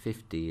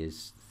 150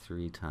 is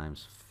 3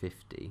 times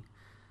 50,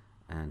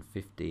 and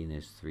 15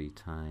 is 3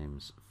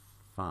 times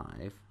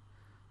 5.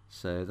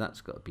 So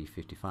that's got to be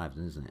 55,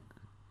 isn't it?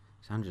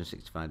 So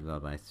 165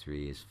 divided by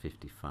 3 is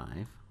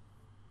 55.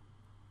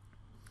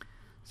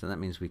 So that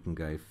means we can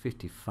go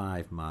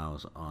 55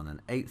 miles on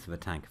 1/8 of a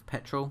tank of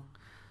petrol.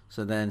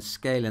 So then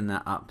scaling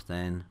that up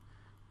then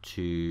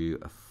to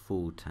a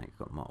full tank,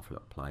 got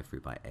multiply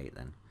through by 8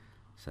 then.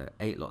 So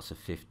 8 lots of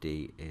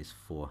 50 is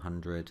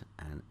 400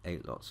 and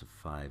 8 lots of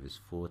 5 is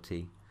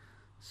 40.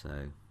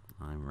 So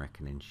I'm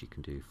reckoning she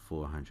can do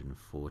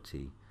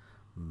 440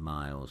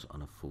 miles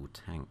on a full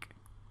tank.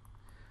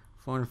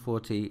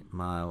 440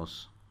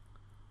 miles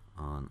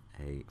on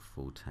a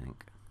full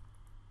tank.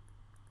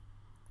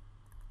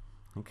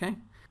 Okay.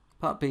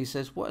 Part B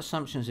says, what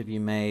assumptions have you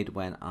made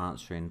when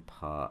answering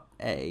part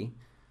A?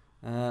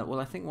 Well,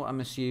 I think what I'm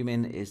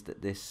assuming is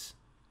that this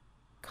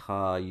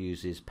car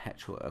uses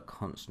petrol at a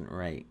constant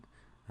rate.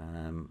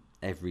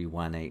 Every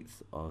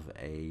 1/8 of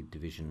a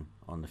division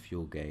on the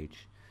fuel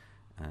gauge,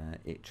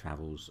 it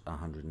travels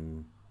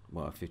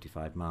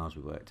 55 miles,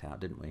 we worked out,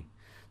 didn't we?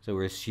 So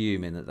we're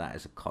assuming that that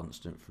is a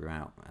constant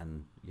throughout,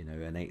 and you know,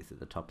 1/8 at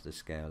the top of the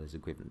scale is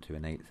equivalent to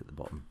 1/8 at the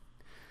bottom.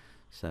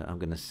 So I'm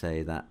going to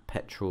say that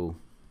petrol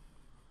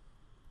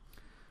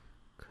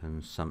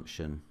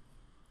consumption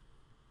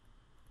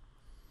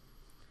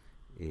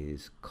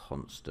is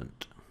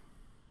constant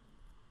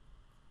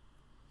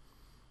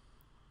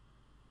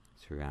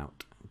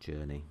throughout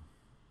journey.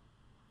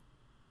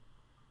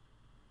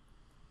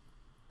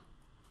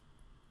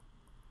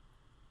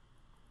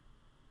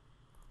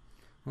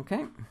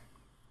 Okay.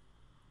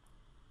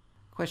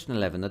 Question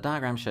 11. The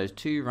diagram shows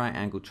two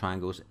right-angled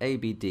triangles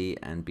ABD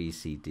and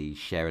BCD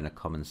sharing a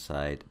common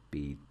side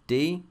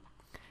BD.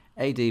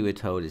 AD we're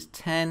told is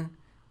 10,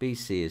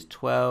 BC is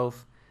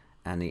 12,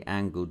 and the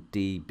angle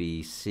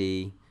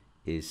DBC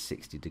is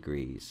 60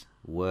 degrees.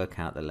 Work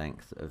out the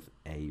length of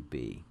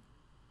AB.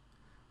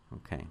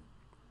 Okay.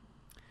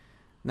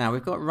 Now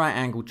we've got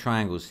right-angled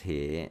triangles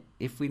here.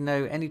 If we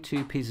know any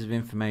two pieces of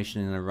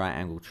information in a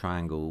right-angled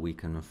triangle, we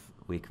can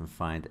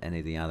find any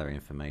of the other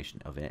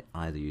information of it,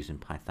 either using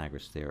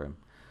Pythagoras theorem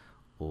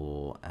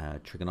or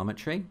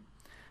trigonometry.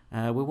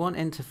 We're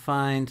wanting to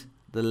find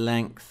the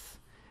length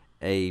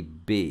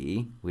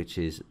AB, which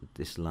is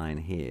this line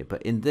here,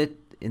 but in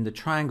the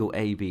triangle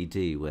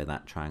ABD, where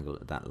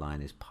that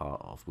line is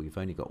part of, we've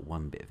only got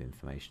one bit of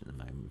information at the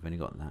moment. We've only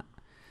got that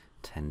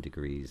 10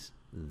 degrees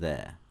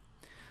there.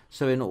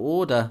 So in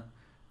order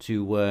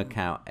to work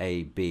out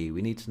AB,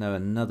 we need to know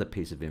another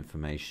piece of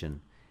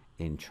information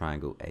in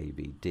triangle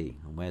ABD.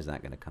 And where's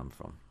that going to come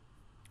from?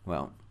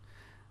 Well,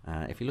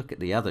 if you look at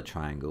the other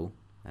triangle,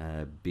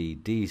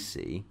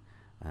 BDC,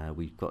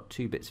 we've got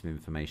two bits of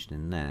information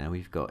in there.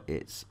 We've got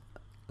its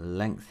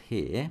length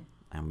here,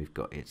 and we've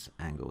got its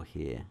angle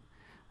here.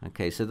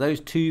 Okay, so those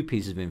two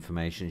pieces of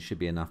information should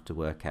be enough to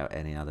work out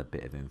any other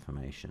bit of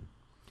information.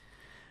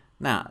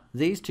 Now,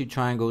 these two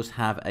triangles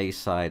have a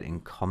side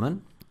in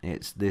common.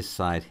 It's this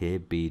side here,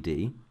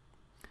 BD.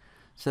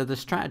 So the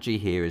strategy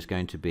here is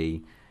going to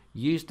be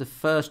use the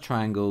first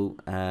triangle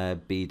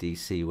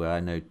BDC, where I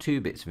know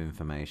two bits of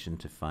information,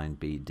 to find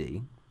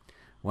BD.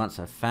 Once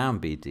I've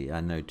found BD,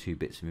 I know two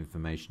bits of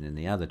information in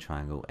the other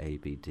triangle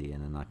ABD,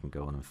 and then I can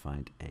go on and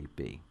find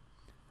AB.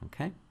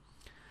 Okay,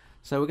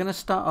 so we're going to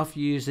start off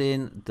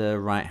using the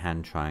right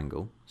hand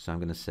triangle. So I'm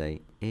going to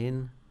say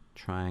in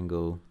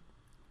triangle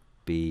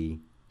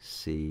BCD,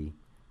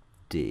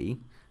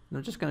 and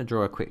I'm just going to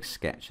draw a quick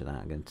sketch of that.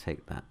 I'm going to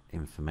take that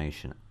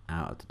information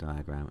out of the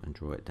diagram and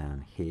draw it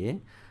down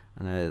here.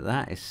 I know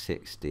that is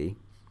 60,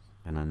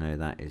 and I know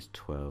that is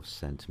 12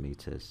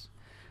 centimeters.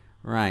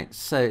 Right,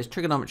 so it's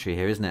trigonometry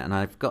here, isn't it? And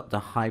I've got the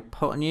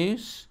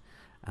hypotenuse,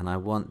 and I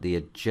want the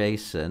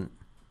adjacent,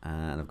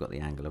 and I've got the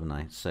angle, haven't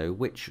I? So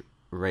which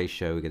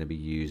ratio are we going to be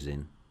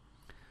using?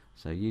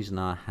 So using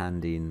our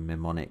handy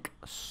mnemonic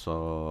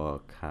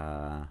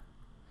SOHCAHTOA,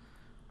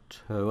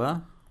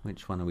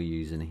 which one are we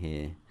using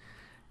here?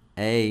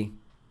 A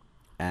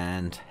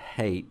and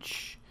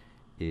H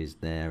is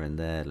there and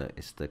there. Look,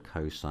 it's the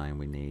cosine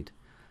we need.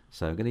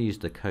 So I'm going to use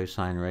the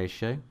cosine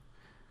ratio.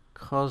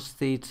 Cos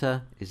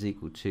theta is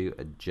equal to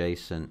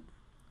adjacent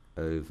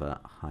over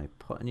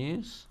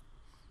hypotenuse.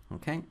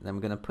 Okay, then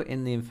we're going to put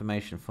in the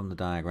information from the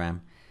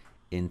diagram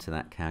into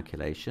that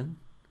calculation.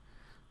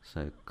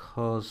 So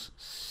cos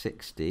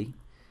 60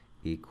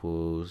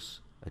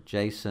 equals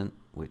adjacent,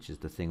 which is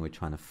the thing we're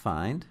trying to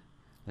find.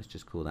 Let's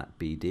just call that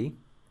BD,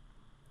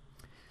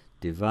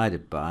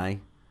 divided by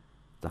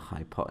the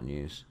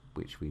hypotenuse,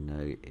 which we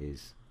know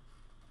is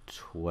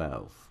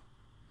 12.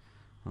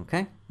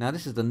 Okay, now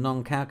this is the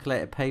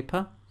non-calculator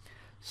paper,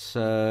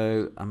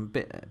 so I'm a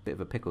bit of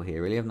a pickle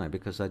here, really, haven't I?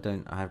 Because I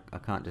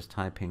can't just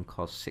type in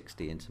cos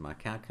 60 into my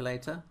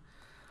calculator.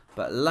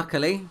 But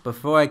luckily,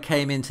 before I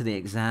came into the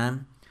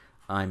exam,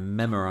 I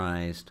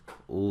memorized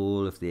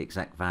all of the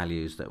exact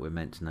values that we're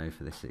meant to know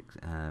for this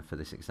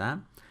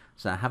exam.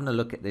 So having a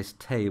look at this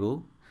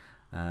table,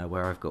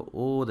 where I've got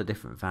all the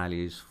different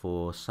values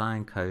for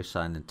sine,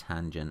 cosine, and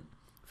tangent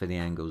for the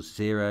angles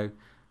 0,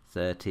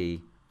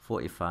 30,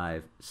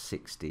 45,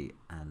 60,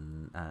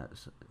 and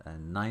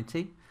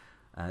 90.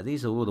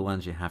 These are all the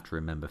ones you have to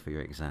remember for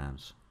your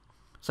exams.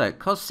 So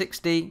cos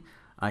 60,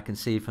 I can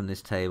see from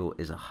this table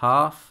is a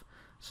half,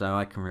 so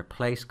I can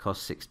replace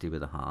cos 60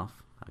 with a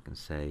half. I can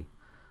say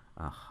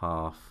a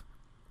half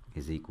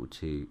is equal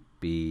to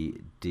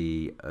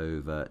BD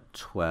over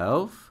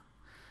 12.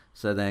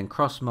 So then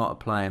cross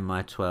multiplying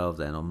my 12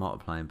 then, or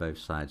multiplying both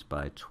sides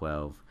by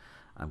 12,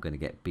 I'm going to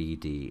get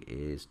BD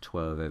is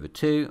 12 over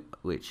 2,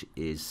 which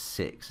is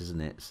 6,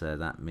 isn't it? So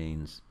that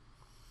means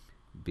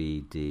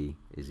BD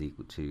is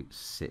equal to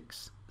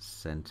 6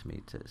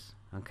 centimeters.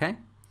 Okay?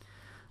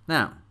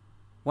 Now,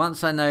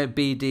 once I know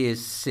BD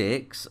is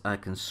 6, I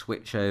can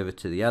switch over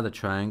to the other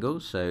triangle.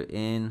 So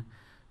in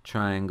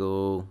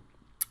triangle,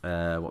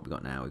 what we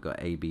got now? We've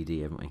got ABD,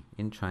 haven't we?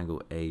 In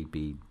triangle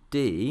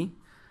ABD,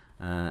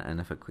 and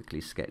if I quickly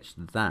sketch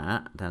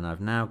that, then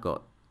I've now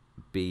got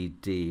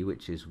BD,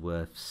 which is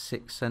worth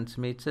 6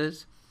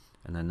 centimeters,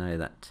 and I know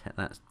that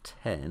that's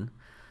 10.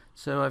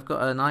 So I've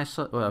got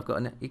I've got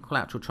an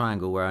equilateral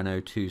triangle where I know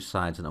 2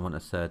 sides and I want a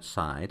 3rd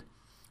side.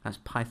 That's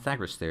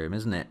Pythagoras theorem,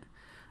 isn't it?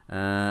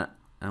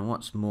 And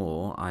what's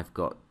more, I've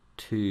got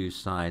 2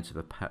 sides of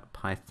a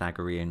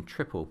Pythagorean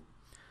triple.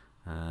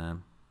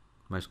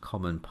 Most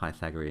common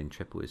Pythagorean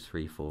triple is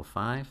 3, 4,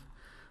 5.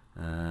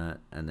 And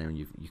then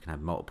you can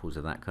have multiples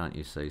of that, can't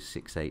you? So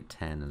 6, 8,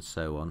 10 and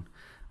so on.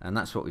 And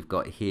that's what we've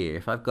got here.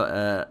 If I've got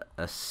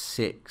a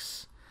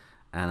 6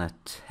 and a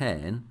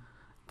 10,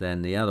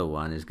 then the other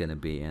one is going to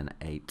be an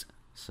 8.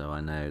 So I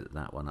know that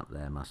that one up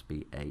there must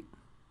be 8.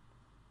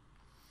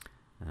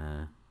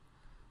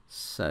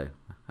 So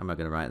how am I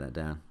going to write that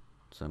down?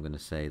 So I'm going to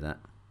say that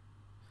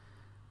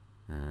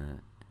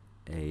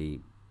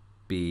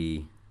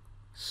AB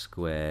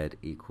squared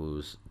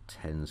equals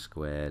 10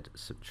 squared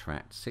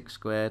subtract 6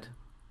 squared,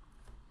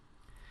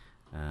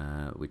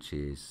 which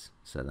is,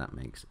 so that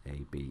makes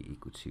AB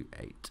equal to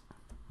 8.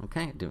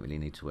 Okay, I don't really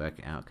need to work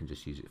it out, I can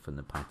just use it from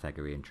the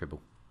Pythagorean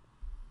triple.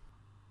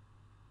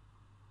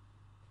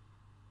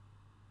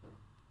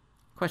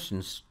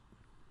 Question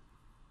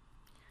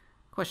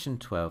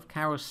 12.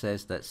 Carol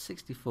says that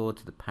 64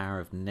 to the power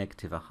of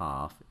negative a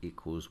half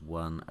equals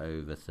 1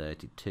 over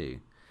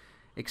 32.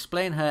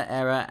 Explain her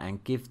error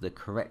and give the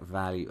correct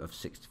value of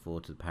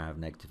 64 to the power of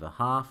negative a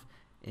half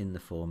in the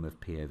form of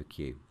P over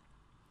Q.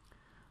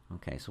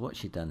 Okay, so what's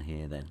she done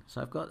here then?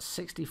 So I've got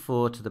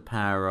 64 to the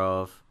power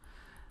of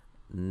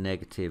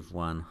negative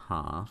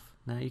 1/2.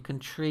 Now you can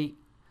treat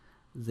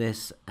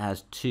this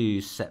as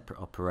 2 separate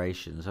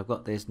operations. I've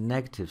got this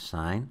negative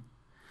sign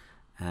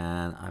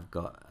and I've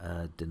got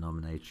a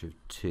denominator of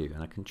 2,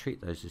 and I can treat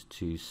those as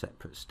 2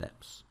 separate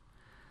steps.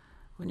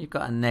 When you've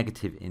got a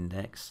negative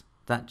index,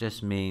 that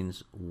just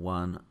means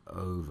 1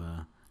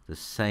 over the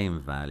same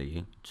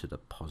value to the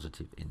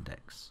positive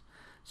index.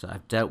 So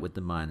I've dealt with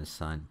the minus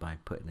sign by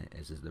putting it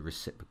as the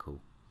reciprocal.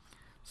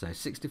 So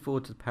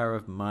 64 to the power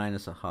of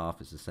minus a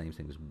half is the same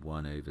thing as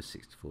 1 over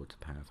 64 to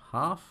the power of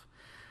half.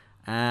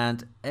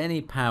 And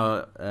any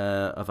power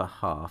of a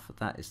half,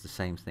 that is the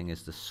same thing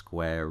as the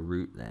square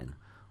root then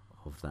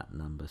of that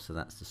number. So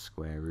that's the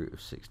square root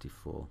of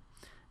 64.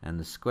 And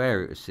the square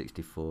root of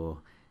 64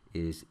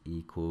 is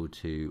equal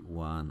to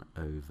 1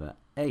 over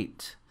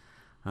 8.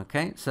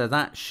 Okay, so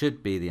that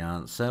should be the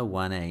answer,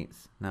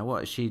 1/8. Now what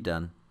has she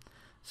done?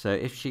 So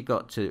if she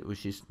got to, well,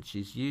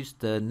 she's used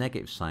the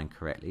negative sign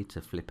correctly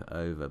to flip it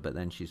over, but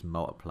then she's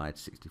multiplied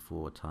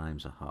 64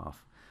 times a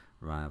half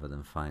rather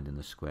than finding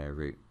the square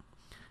root.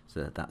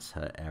 So that's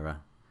her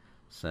error.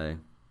 So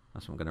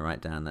that's what I'm going to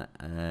write down.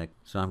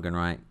 So I'm going to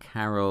write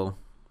Carol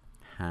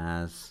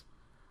has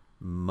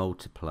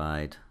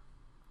multiplied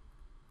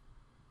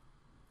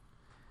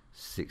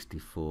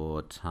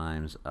 64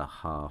 times a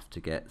half to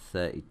get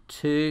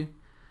 32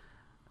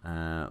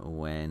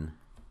 when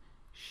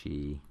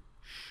she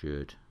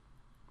should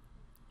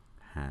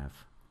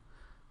have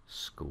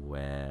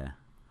square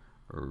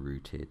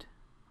rooted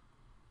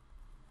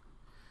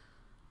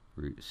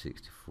root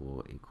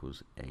 64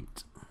 equals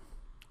 8.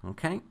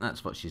 Okay,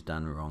 that's what she's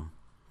done wrong.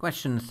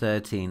 Question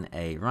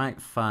 13a, write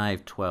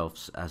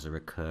 5/12 as a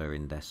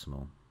recurring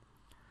decimal.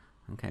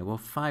 Okay, well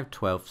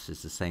 5/12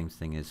 is the same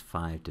thing as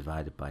 5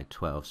 divided by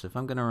 12. So if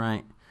I'm going to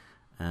write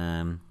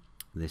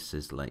this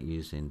is like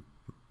using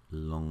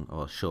long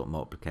or short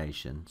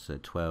multiplication, so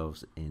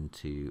 12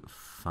 into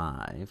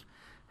 5,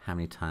 how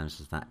many times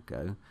does that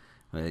go?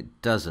 Well,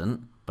 it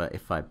doesn't, but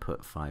if I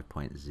put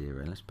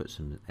 5.0, let's put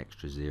some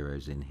extra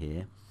zeros in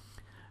here.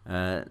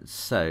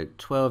 So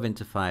 12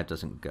 into 5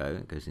 doesn't go,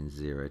 it goes in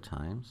 0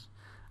 times.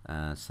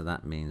 So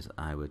that means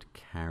I would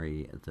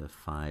carry the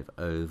 5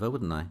 over,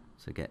 wouldn't I?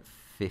 So get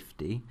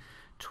 50.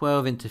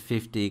 12 into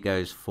 50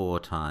 goes 4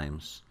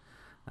 times.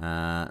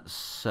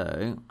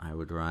 So I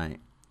would write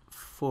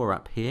 4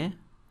 up here.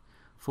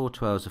 4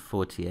 12s are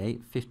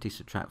 48. 50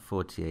 subtract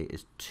 48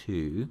 is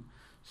 2.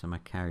 So my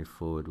carry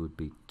forward would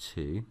be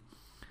 2.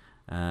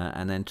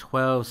 And then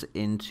 12s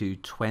into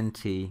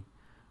 20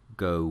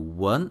 go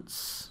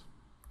once.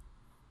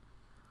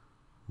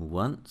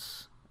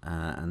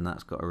 And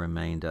that's got a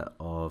remainder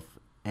of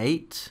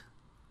 8.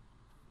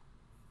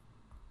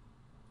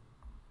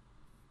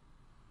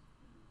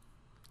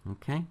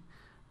 Okay.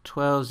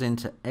 12s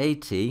into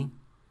 80.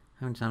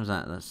 How many times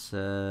that? That's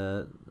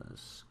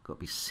got to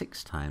be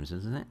 6 times,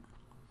 isn't it?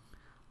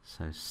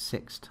 So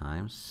 6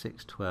 times,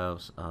 6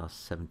 12s are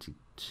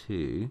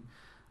 72.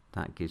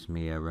 That gives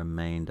me a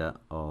remainder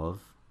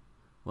of,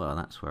 well,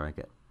 that's where I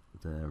get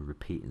the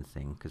repeating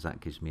thing, because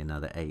that gives me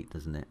another 8,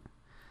 doesn't it?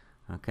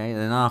 Okay,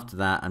 then after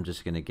that, I'm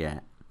just going to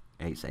get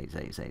 8s, 8s,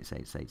 8s, 8s,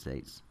 8s, 8s,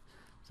 8s.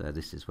 So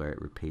this is where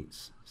it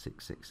repeats,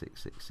 6, 6,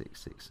 6, 6,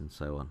 6, 6, and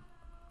so on.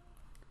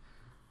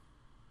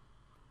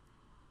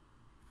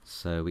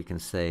 So we can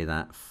say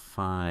that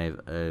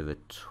 5 over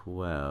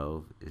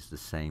 12 is the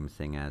same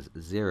thing as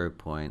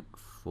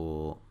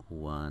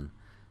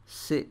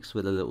 0.416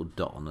 with a little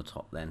dot on the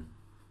top then.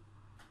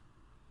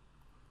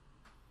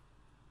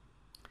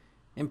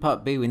 In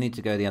part B, we need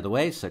to go the other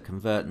way, so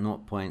convert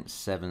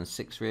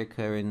 0.76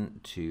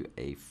 reoccurring to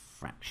a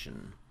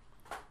fraction.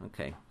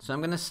 Okay, so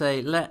I'm going to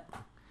say let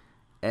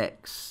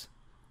x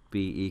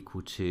be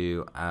equal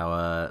to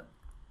our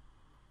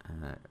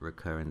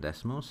recurring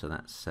decimal, so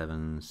that's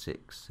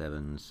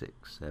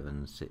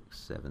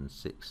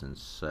 76767676, and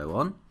so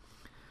on.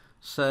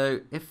 So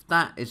if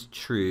that is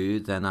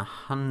true, then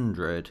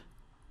 100x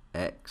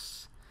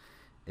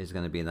is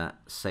going to be that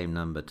same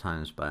number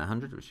times by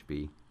 100, which would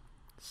be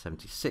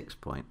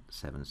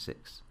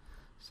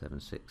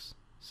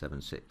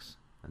 76.767676,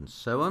 and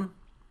so on.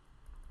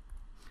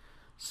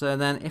 So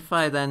then if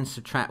I then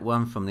subtract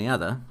one from the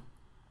other,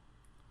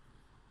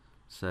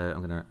 so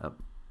I'm going to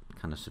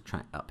kind of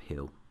subtract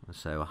uphill.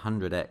 So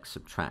 100x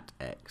subtract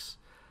x,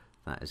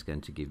 that is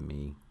going to give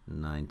me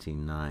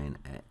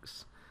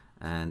 99x.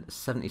 And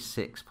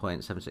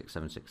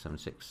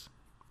 76.767676,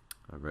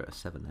 I wrote a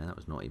 7 there, that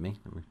was naughty me.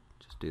 Let me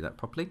just do that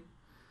properly.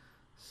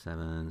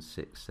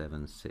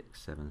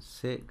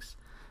 767676.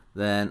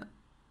 Then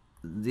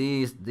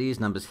these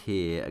numbers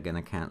here are going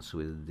to cancel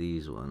with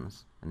these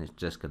ones, and it's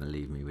just going to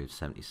leave me with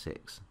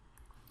 76.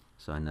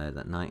 So I know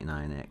that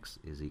 99x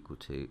is equal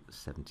to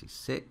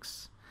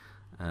 76,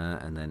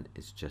 and then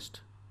it's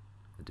just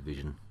a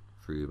division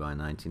through by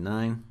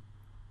 99,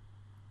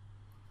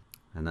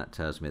 and that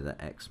tells me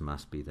that x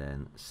must be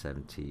then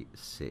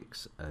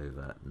 76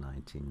 over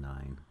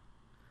 99.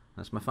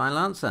 That's my final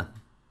answer.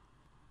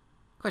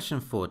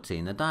 Question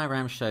 14. The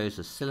diagram shows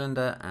a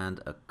cylinder and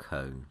a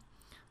cone.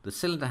 The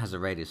cylinder has a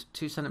radius of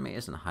 2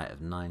 centimeters and a height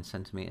of 9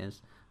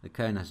 centimeters. The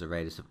cone has a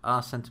radius of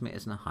r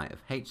centimeters and a height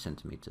of h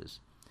centimeters.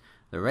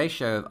 The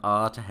ratio of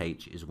r to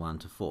h is 1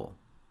 to 4.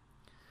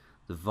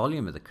 The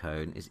volume of the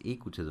cone is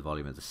equal to the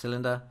volume of the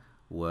cylinder.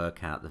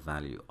 Work out the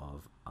value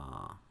of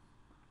r.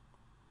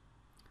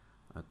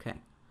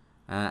 Okay,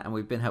 and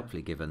we've been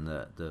helpfully given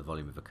the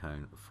volume of a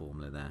cone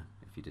formula there,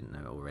 if you didn't know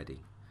it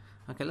already.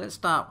 Okay, let's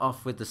start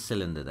off with the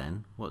cylinder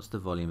then. What's the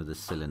volume of the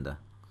cylinder?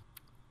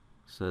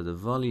 So the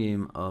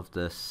volume of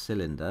the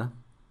cylinder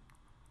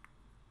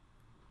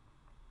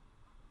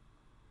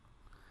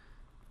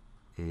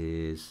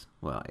is,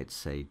 well,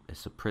 it's a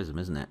prism,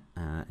 isn't it?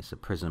 It's a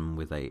prism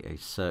with a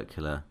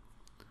circular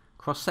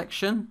cross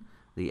section.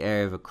 The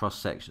area of a cross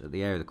section,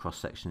 the area of the cross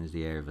section is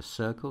the area of a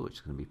circle, which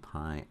is going to be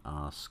pi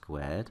r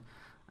squared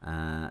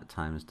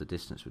times the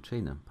distance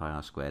between them, pi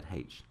r squared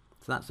h.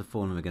 So that's the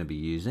formula we're going to be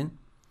using.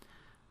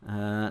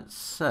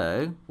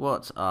 So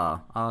what's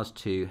r? R is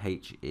 2,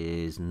 h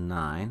is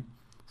 9.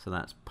 So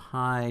that's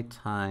pi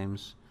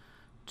times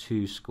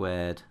 2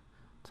 squared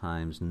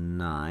times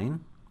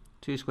 9.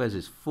 2 squares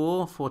is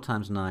 4. 4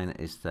 times 9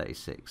 is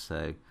 36.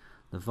 So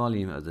the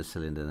volume of the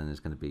cylinder then is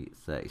going to be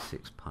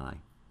 36 pi.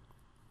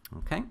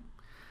 Okay.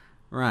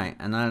 Right,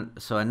 and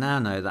so I now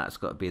know that's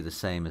got to be the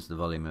same as the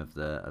volume of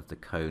the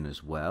cone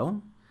as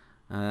well.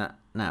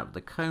 Now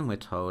the cone, we're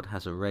told,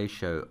 has a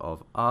ratio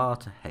of r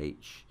to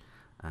h,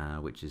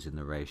 which is in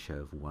the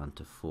ratio of 1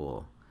 to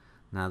 4.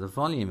 Now the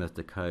volume of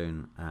the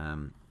cone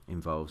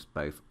involves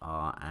both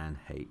r and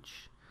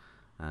h,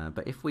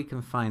 but if we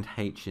can find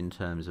h in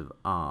terms of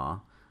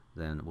r,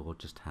 then we'll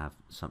just have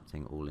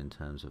something all in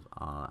terms of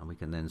r, and we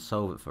can then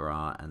solve it for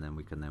r, and then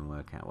we can then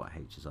work out what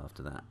h is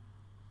after that.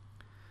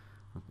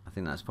 I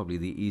think that's probably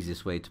the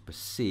easiest way to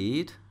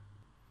proceed.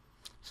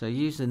 So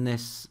using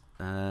this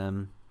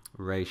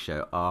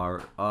ratio,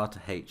 r to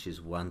h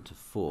is 1 to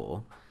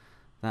 4,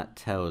 that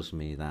tells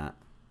me that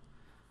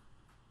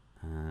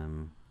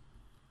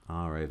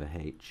r over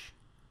h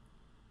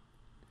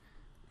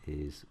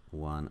is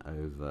 1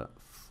 over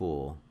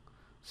 4.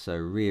 So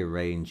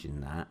rearranging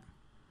that,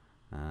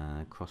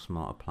 cross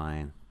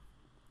multiplying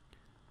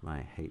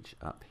my h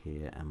up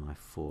here and my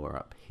 4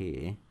 up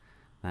here,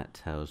 that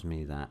tells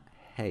me that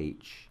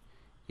h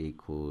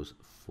equals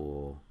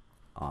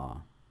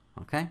 4r.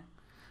 Okay,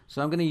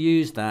 so I'm going to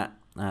use that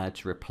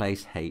to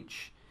replace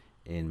h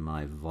in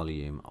my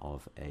volume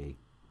of a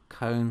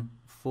cone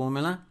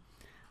formula,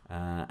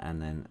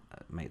 and then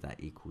make that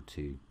equal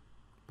to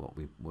what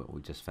we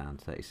just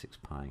found, 36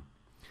 pi.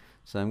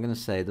 So I'm going to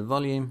say the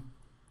volume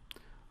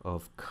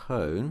of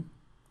cone,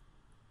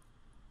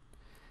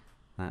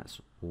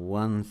 that's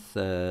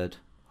 1/3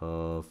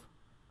 of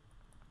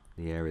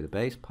the area of the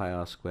base, pi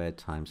r squared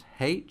times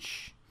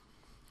h,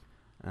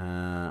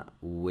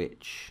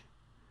 which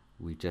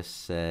we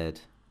just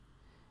said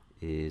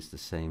is the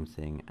same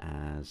thing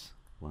as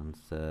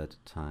 1/3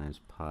 times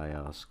pi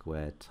r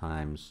squared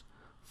times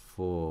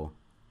 4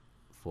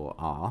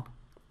 r,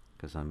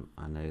 because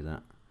I know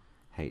that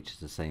h is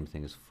the same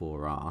thing as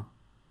 4r.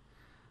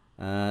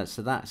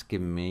 So that's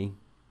given me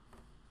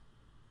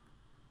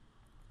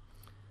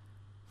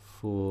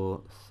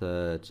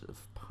 4/3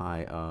 of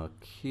pi r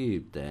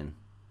cubed then.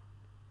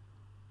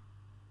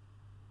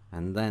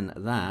 And then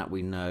that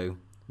we know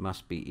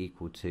must be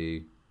equal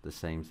to the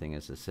same thing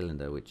as the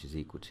cylinder, which is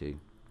equal to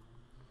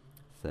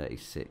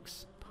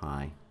 36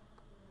 pi.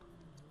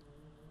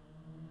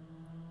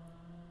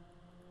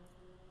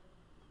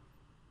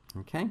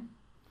 Okay.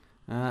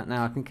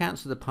 Now I can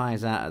cancel the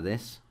pi's out of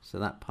this, so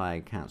that pi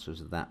cancels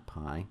with that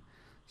pi.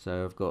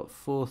 So I've got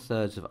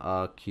 4/3 of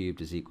r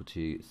cubed is equal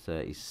to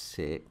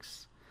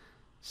 36.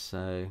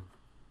 So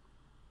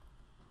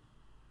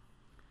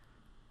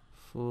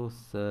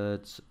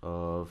 4/3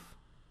 of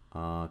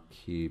r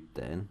cubed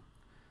then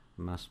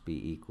must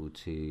be equal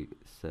to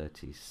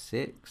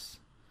 36.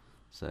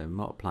 So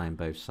multiplying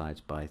both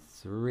sides by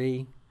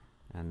 3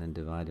 and then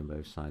dividing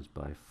both sides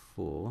by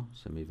 4.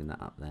 So moving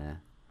that up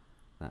there,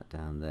 that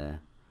down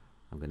there,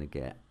 I'm going to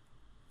get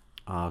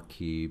r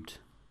cubed.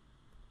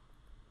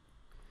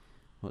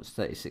 What's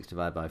 36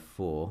 divided by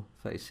 4?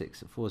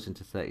 36, 4's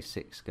into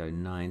 36 go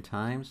 9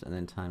 times, and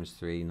then times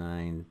 3,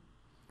 9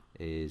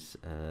 is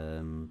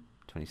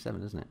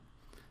 27, isn't it?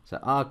 So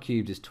r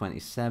cubed is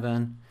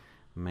 27,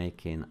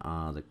 making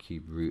r the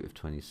cube root of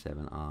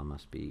 27. R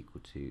must be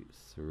equal to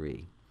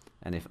 3.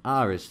 And if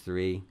r is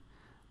 3,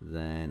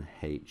 then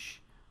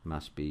h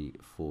must be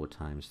 4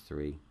 times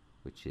 3,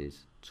 which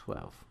is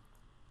 12.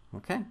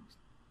 Okay?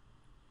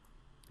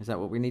 Is that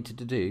what we needed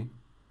to do?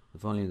 The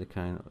volume of the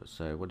cone.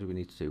 So what do we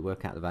need to do?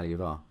 Work out the value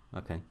of r.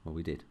 Okay, well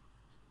we did.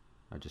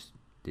 I just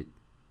did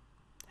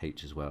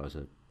h as well as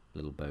a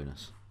little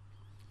bonus.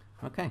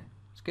 Okay,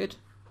 it's good.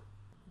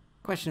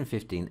 Question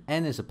 15.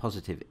 N is a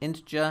positive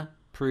integer.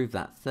 Prove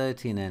that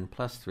 13n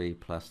plus 3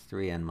 plus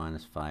 3n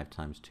minus 5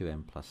 times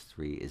 2n plus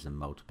 3 is a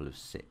multiple of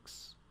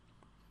 6.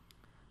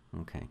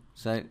 Okay,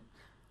 so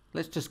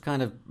let's just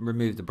kind of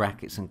remove the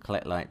brackets and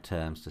collect like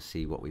terms to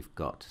see what we've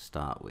got to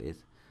start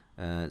with.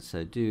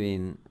 So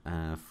doing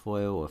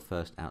FOIL, or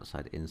first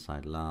outside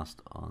inside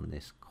last, on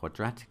this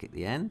quadratic at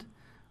the end,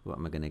 what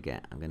am I going to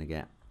get? I'm going to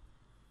get,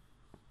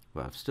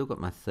 well, I've still got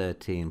my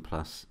 13n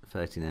plus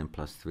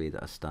 3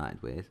 that I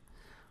started with,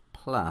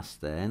 plus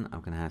then I'm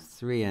going to have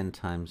 3n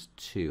times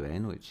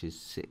 2n, which is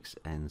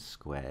 6n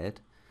squared.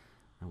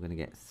 I'm going to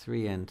get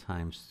 3n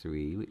times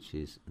 3, which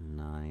is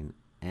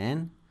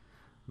 9n,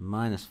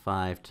 minus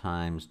 5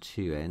 times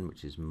 2n,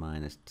 which is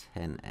minus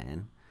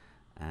 10n,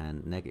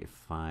 and negative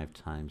 5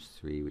 times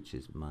 3, which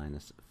is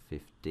minus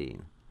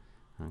 15.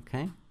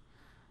 Okay,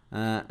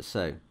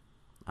 so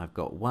I've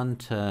got one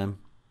term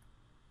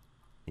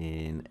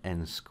in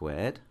n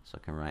squared, so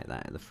I can write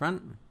that at the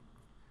front,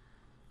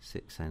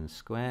 6n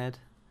squared.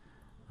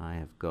 I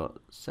have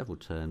got several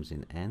terms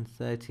in n,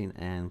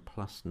 13n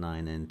plus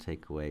 9n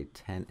take away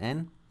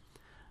 10n.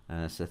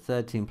 So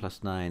 13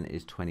 plus 9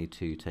 is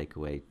 22, take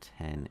away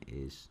 10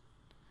 is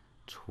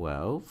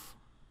 12.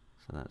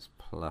 So that's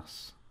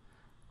plus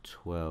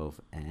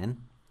 12n.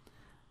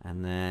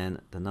 And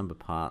then the number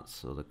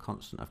parts, or the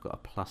constant, I've got a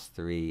plus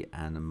 3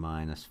 and a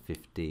minus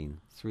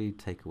 15. 3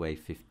 take away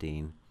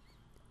 15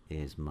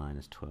 is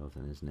minus 12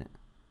 then, isn't it?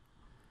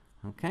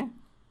 Okay.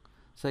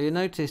 So you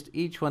noticed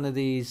each one of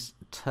these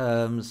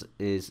terms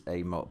is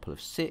a multiple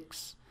of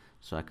 6.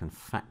 So I can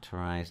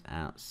factorize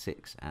out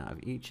 6 out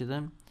of each of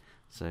them.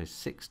 So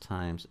 6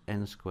 times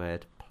n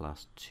squared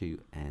plus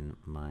 2n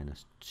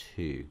minus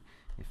 2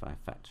 if I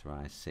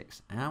factorize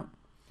 6 out.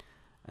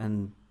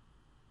 And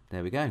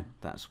there we go.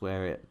 That's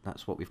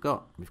what we've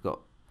got. We've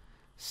got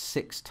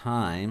 6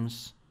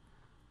 times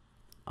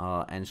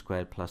our n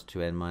squared plus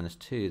 2n minus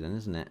 2 then,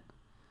 isn't it?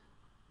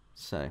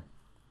 So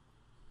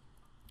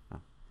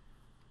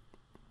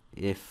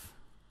if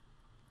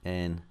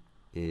n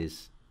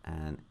is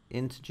an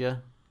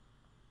integer,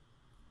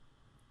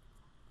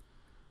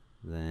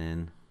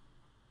 then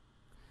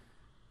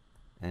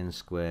n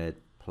squared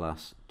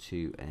plus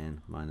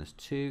 2n minus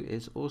 2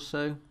 is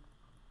also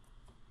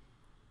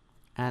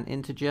an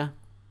integer.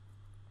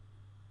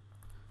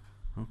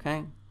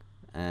 Okay,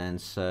 and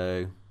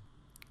so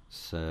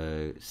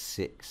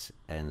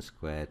 6n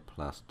squared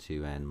plus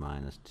 2n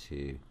minus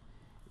 2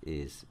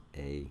 is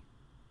a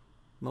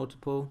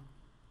multiple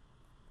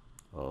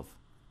of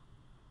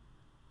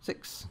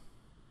 6.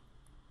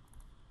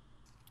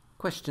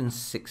 Question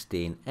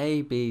 16.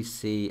 A, B,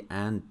 C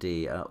and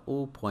D are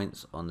all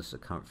points on the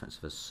circumference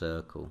of a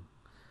circle.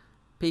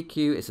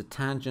 PQ is a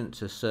tangent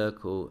to the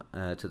circle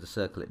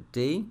at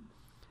D,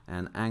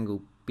 and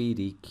angle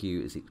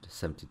BDQ is equal to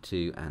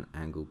 72, and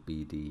angle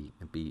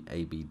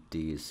ABD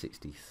is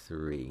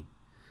 63.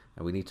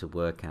 And we need to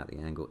work out the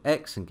angle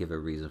X and give a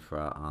reason for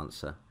our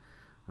answer.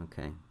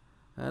 Okay.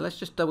 Let's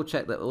just double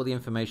check that all the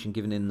information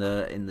given in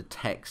the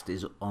text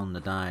is on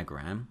the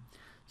diagram.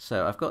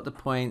 So I've got the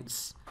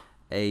points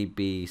A,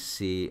 B,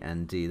 C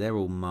and D. They're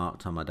all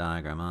marked on my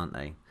diagram, aren't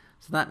they?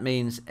 So that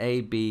means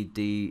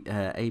ABCD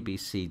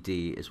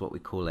is what we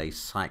call a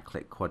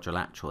cyclic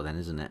quadrilateral then,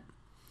 isn't it?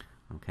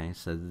 Okay,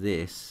 so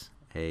this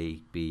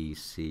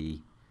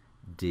ABCD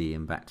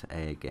and back to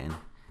A again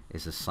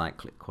is a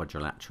cyclic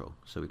quadrilateral.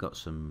 So we've got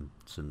some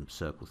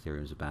circle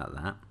theorems about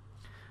that.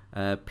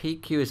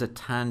 PQ is a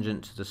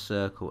tangent to the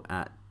circle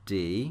at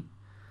D.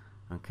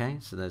 Okay,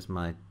 so there's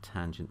my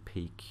tangent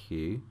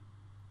PQ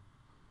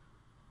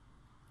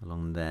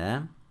along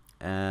there.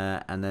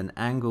 And then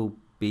angle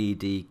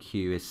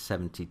BDQ is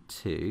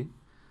 72.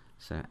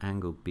 So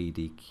angle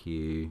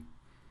BDQ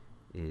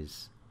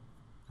is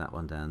that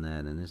one down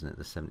there then, isn't it?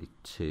 The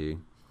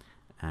 72.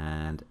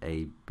 And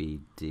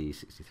ABD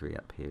 63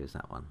 up here is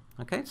that one.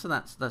 Okay, so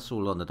that's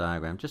all on the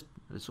diagram. Just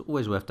it's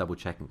always worth double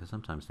checking because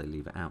sometimes they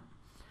leave it out.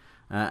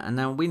 And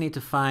now we need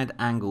to find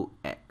angle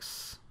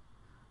X.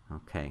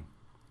 Okay,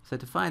 so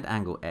to find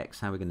angle X,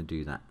 how are we going to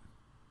do that?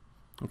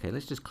 Okay,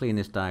 let's just clean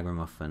this diagram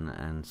off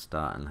and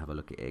start and have a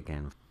look at it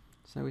again.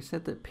 So we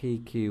said that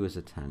PQ was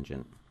a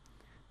tangent.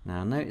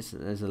 Now notice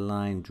that there's a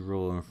line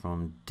drawn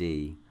from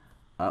D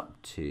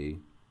up to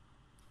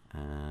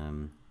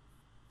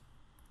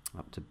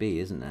B,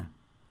 isn't there?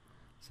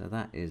 So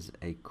that is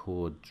a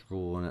chord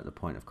drawn at the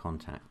point of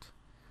contact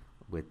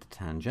with the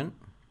tangent,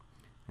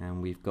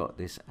 and we've got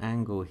this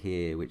angle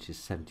here which is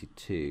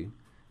 72.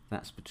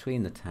 That's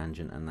between the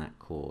tangent and that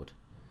chord.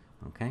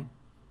 Okay,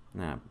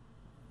 now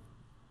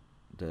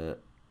the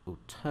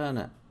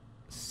alternate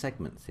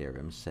segment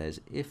theorem says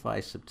if I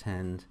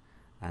subtend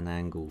an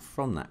angle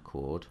from that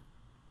chord,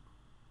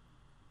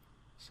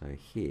 so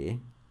here,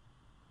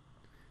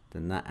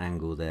 then that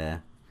angle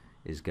there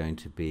is going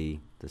to be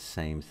the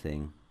same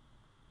thing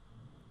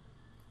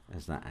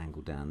as that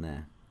angle down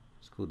there.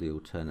 It's called the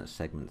alternate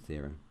segment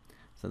theorem.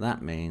 So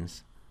that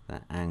means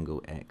that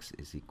angle X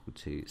is equal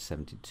to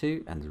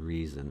 72, and the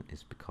reason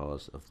is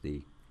because of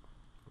the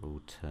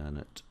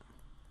alternate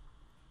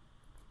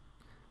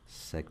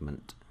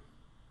segment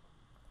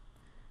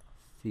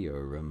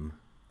theorem.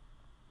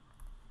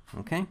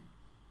 Okay,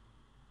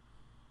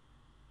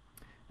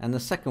 and the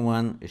second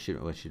one, I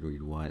should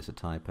read Y, it's a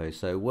typo.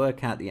 So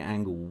work out the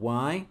angle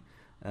Y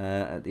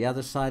at the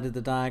other side of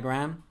the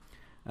diagram.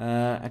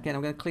 Again,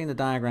 I'm going to clean the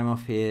diagram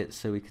off here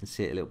so we can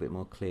see it a little bit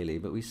more clearly.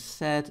 But we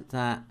said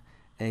that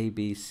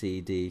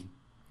ABCD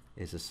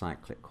is a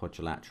cyclic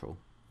quadrilateral,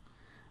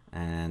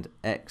 and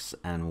X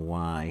and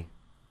Y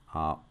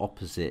are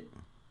opposite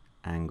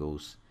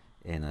angles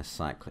in a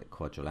cyclic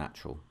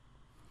quadrilateral.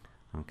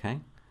 Okay,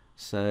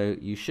 so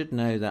you should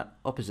know that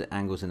opposite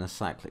angles in a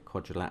cyclic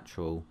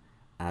quadrilateral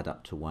add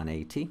up to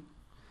 180.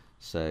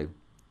 So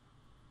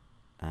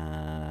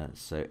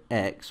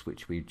X,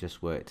 which we've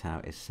just worked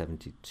out, is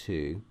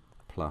 72,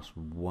 plus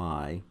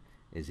Y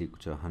is equal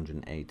to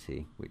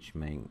 180, which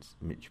means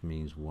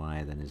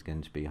Y then is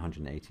going to be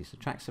 180.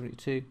 Subtract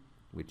 72,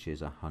 which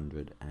is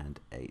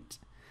 108.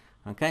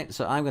 Okay,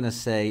 so I'm going to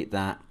say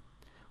that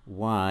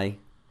Y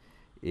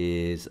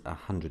is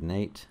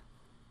 108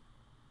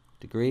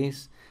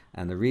 degrees,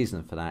 and the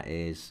reason for that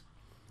is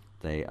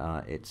they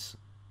are its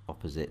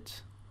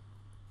opposite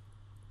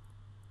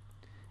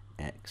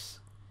X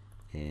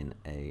in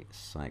a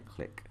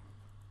cyclic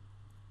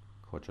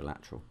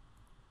quadrilateral.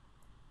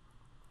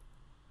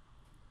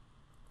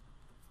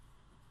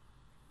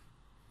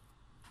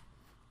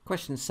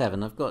 Question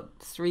 7, I've got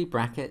 3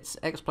 brackets,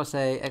 x plus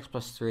a, x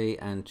plus 3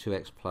 and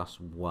 2x plus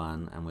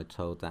 1, and we're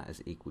told that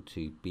is equal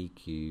to b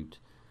cubed,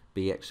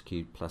 bx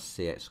cubed plus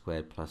cx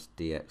squared plus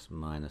dx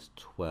minus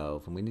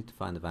 12, and we need to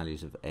find the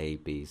values of a,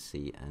 b,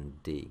 c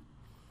and d.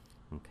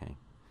 Okay,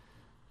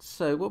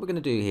 so what we're going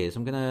to do here is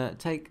I'm going to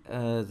take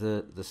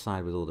the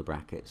side with all the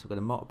brackets, I'm going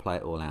to multiply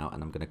it all out,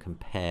 and I'm going to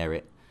compare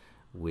it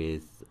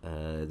with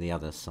the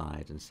other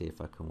side and see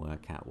if I can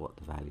work out what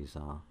the values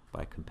are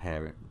by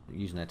comparing,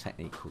 using a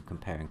technique called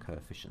comparing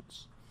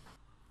coefficients.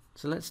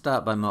 So let's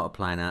start by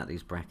multiplying out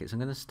these brackets. I'm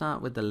going to start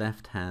with the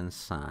left hand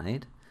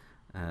side,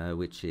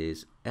 which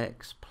is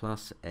x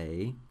plus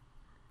a,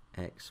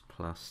 x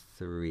plus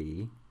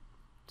 3,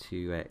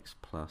 2x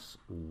plus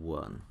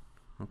 1.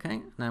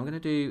 Okay, now I'm going to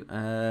do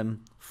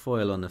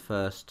FOIL on the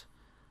first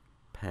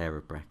pair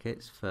of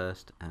brackets,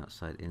 first,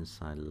 outside,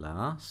 inside,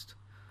 last,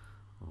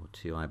 or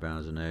 2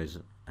 eyebrows, a nose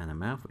and a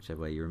mouth,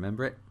 whichever way you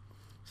remember it.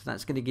 So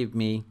that's going to give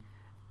me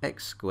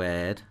x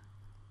squared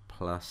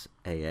plus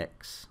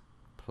ax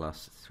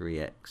plus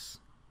 3x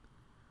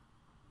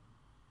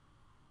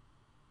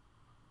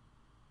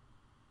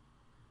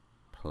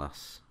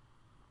plus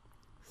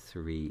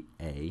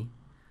 3a,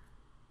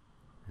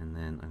 and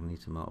then I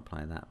need to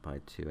multiply that by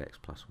 2x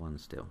plus 1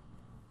 still.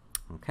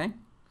 Okay,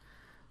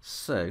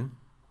 so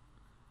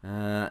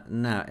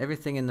now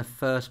everything in the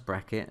first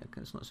bracket,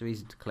 it's not so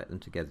easy to collect them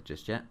together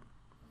just yet,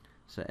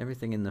 so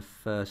everything in the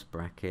first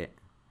bracket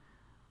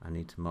I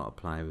need to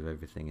multiply with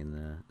everything in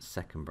the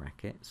second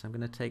bracket. So I'm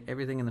going to take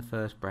everything in the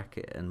first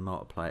bracket and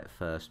multiply it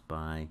first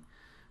by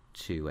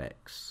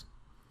 2x.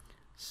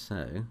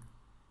 So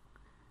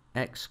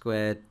x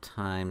squared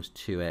times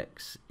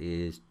 2x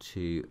is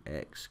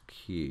 2x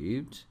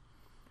cubed,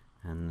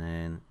 and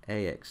then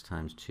ax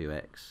times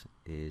 2x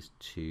is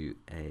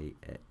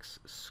 2ax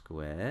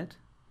squared.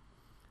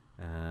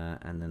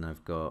 And then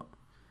I've got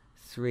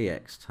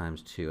 3x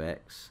times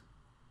 2x,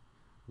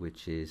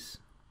 which is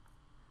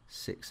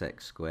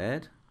 6x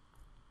squared.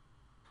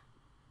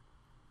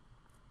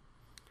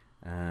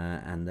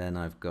 And then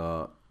I've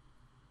got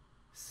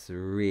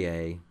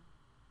 3a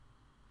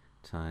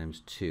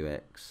times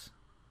 2x,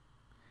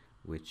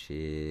 which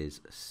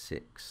is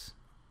 6ax.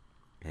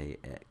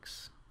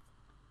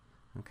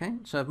 Okay,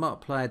 so I've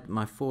multiplied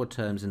my 4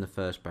 terms in the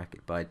first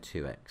bracket by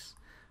 2x.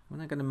 I'm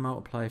now going to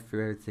multiply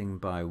through everything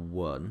by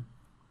 1.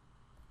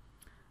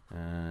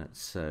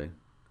 So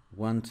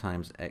 1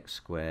 times x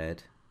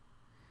squared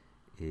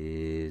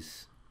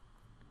is,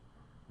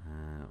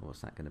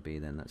 what's that going to be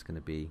then? That's going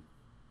to be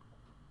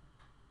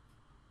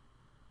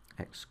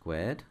x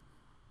squared.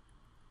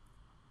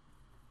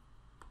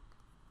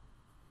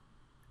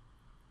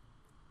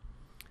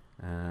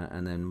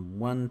 And then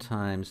 1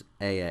 times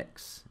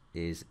ax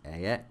is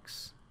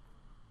ax.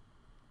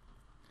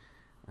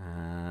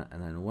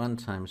 And then 1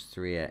 times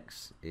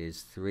 3x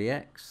is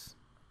 3x.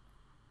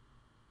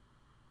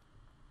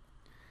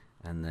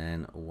 And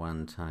then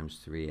 1 times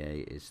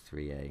 3a is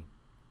 3a.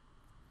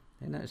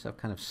 You notice I've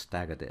kind of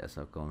staggered it as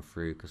I've gone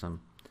through, because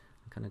I'm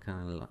kind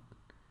of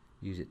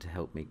use it to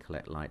help me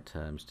collect like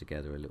terms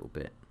together a little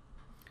bit.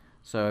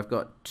 So I've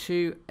got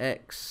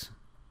 2x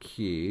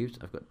cubed,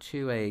 I've got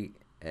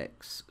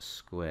 2ax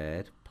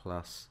squared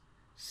plus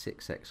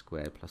 6x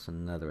squared plus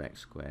another x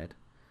squared.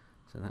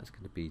 So that's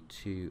going to be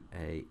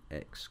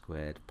 2ax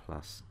squared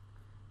plus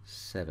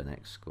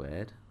 7x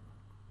squared.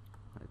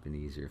 Might have been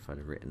easier if I'd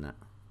have written that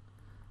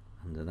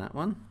under that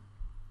one.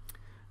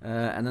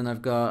 And then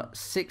I've got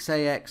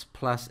 6ax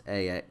plus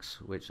ax,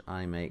 which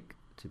I make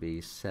to be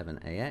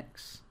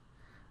 7ax.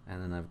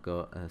 And then I've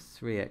got a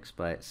 3x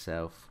by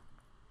itself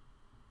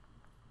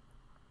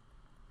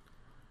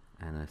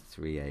and a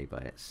 3a by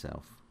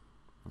itself.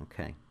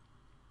 Okay.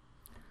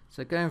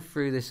 So going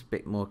through this a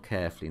bit more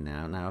carefully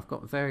now. Now I've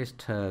got various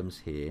terms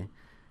here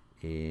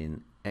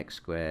in x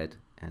squared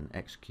and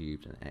x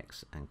cubed and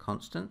x and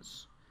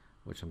constants,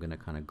 which I'm going to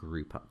kind of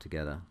group up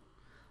together.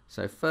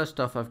 So first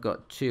off, I've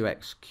got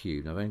 2x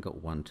cubed. I've only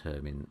got one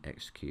term in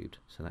x cubed,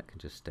 so that can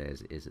just stay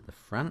as it is at the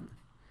front.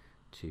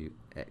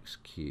 2x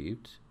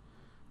cubed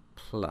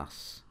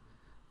plus,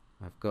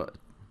 I've got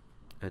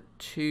a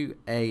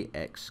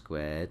 2ax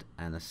squared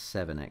and a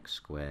 7x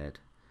squared.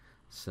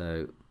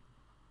 So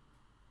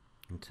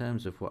in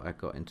terms of what I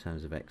got in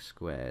terms of x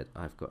squared,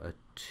 I've got a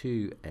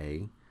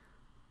 2a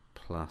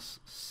plus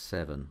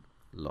 7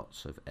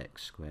 lots of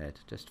x squared,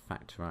 just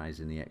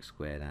factorising the x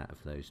squared out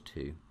of those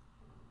two.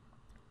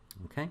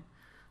 Okay,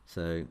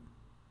 so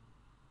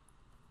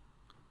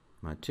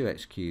my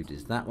 2x cubed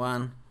is that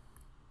one,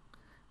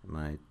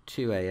 my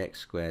 2ax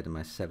squared and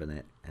my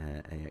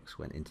 7ax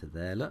went into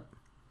there, look.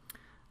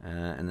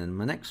 And then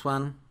my next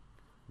one,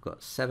 I've got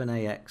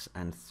 7ax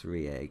and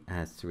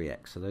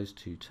 3x, so those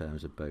two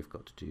terms have both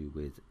got to do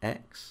with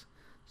x.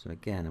 So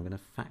again, I'm going to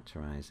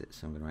factorise it,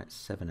 so I'm going to write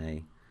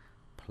 7a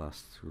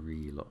plus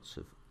 3 lots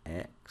of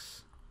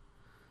x.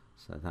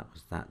 So that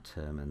was that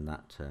term, and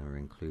that term are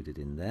included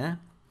in there.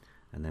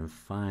 And then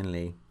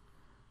finally,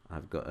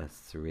 I've got a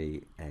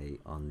 3a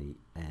on the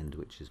end,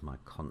 which is my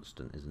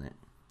constant, isn't it?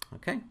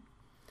 Okay,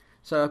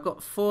 so I've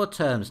got 4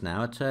 terms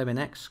now, a term in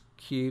x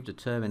cubed, a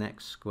term in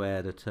x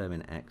squared, a term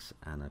in x,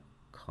 and a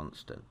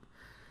constant.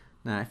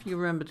 Now, if you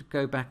remember to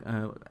go back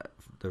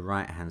the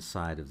right-hand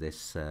side of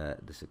this,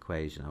 this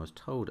equation, I was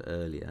told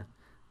earlier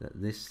that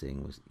this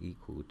thing was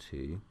equal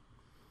to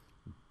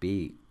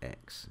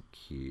bx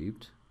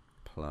cubed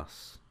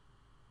plus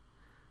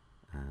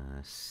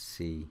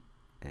cx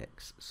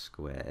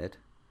squared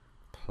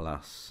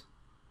plus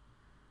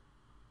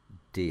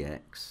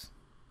dx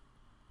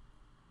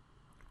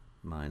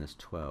minus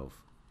 12.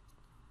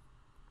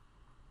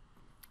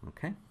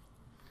 Okay,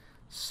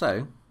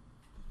 so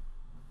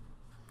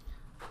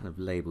kind of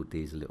labelled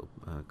these a little,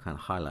 kind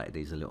of highlighted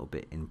these a little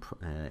bit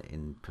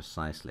in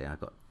precisely. I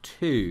got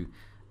 2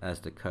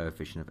 as the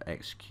coefficient of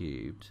x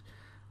cubed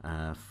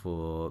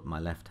for my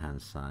left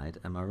hand side,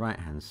 and my right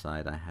hand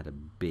side I had a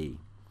b.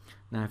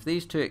 Now if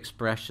these two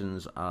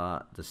expressions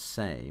are the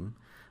same,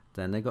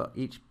 then they got,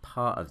 each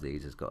part of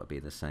these has got to be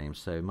the same.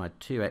 So my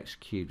 2x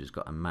cubed has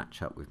got to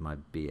match up with my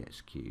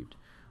bx cubed,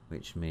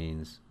 which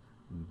means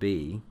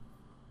b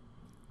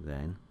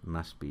then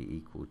must be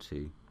equal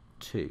to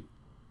 2.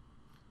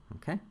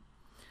 Okay.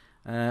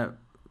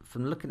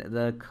 From looking at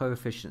the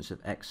coefficients of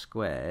x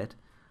squared,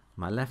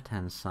 my left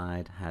hand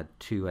side had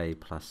 2a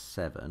plus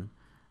 7,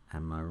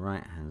 and my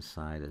right hand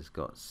side has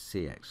got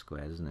cx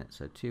squared, isn't it?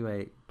 So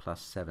 2a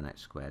plus 7x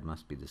squared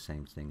must be the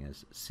same thing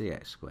as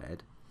cx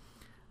squared.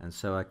 And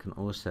so I can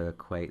also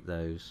equate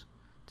those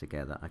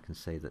together. I can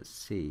say that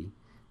c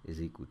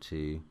is equal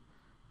to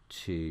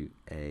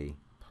 2a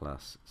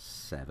plus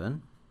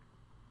 7.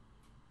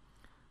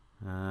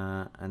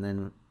 And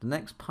then the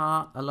next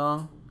part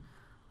along,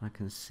 I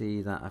can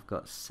see that I've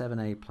got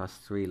 7a plus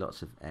 3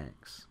 lots of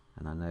x,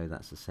 and I know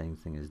that's the same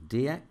thing as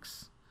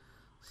dx,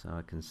 so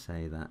I can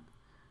say that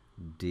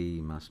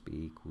d must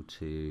be equal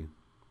to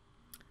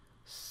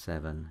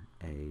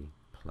 7a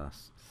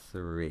plus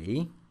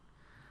 3.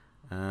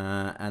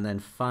 And then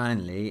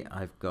finally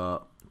I've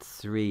got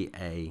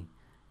 3a,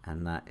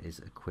 and that is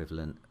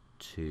equivalent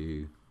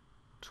to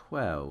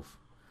 12.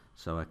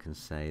 So I can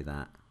say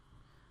that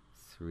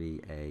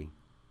 3a,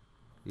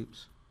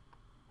 oops,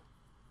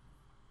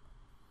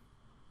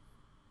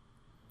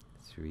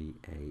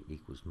 3a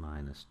equals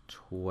minus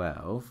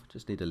 12.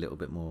 Just need a little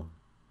bit more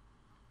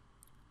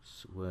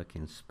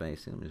working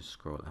space. Let me just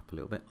scroll up a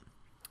little bit.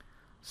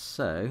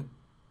 So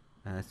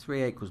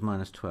 3a equals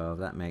minus 12,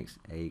 that makes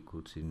a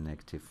equal to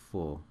negative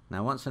 4.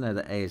 Now once I know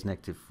that a is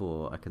negative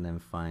 4, I can then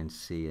find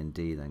c and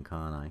d then,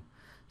 can't I?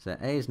 So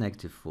a is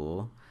negative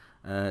 4,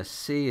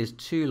 c is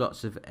 2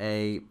 lots of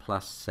a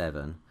plus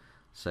 7,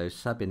 so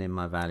subbing in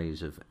my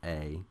values of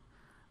a,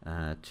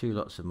 2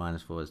 lots of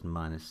minus 4 is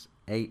minus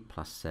 8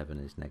 plus 7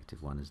 is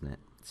negative 1, isn't it?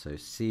 So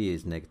c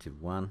is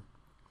negative 1,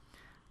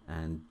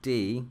 and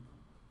d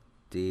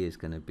is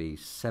going to be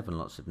 7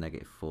 lots of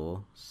negative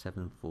 4,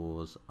 7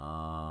 4s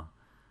are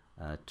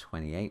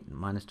 28,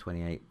 minus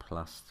 28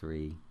 plus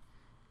 3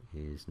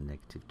 is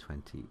negative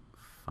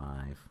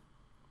 25.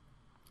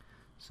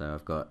 So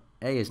I've got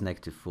a is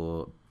negative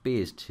 4,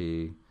 b is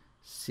 2,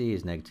 c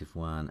is negative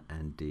 1,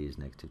 and d is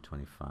negative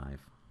 25.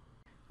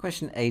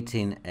 Question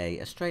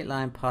 18a. A straight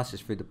line passes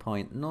through the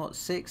point 0,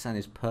 6 and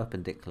is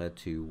perpendicular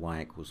to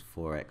y equals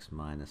 4x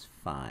minus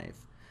 5.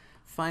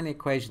 Find the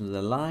equation of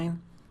the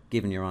line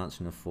given your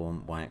answer in the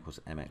form y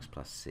equals mx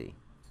plus c.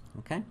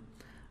 Okay?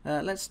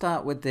 Let's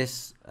start with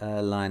this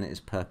line that is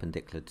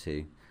perpendicular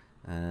to.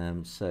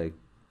 So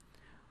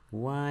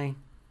y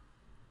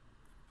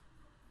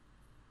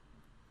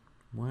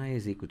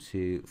is equal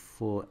to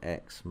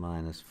 4x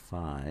minus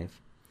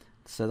 5.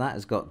 So that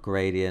has got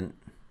gradient.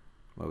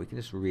 Well, we can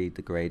just read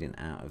the gradient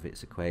out of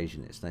its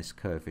equation. It's this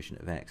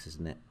coefficient of x,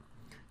 isn't it?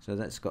 So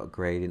that's got a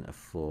gradient of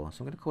 4. So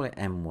I'm going to call it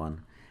m1.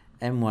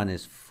 m1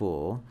 is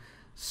 4.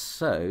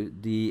 So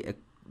the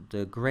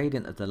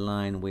gradient of the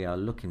line we are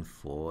looking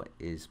for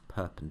is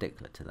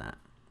perpendicular to that.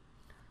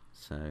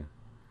 So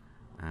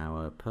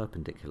our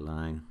perpendicular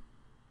line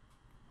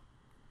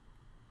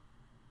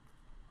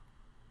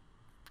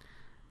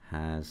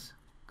has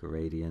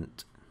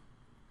gradient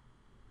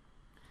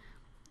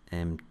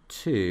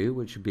m2,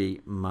 which would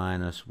be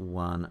minus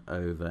 1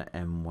 over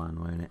m1,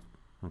 won't it?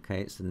 Okay,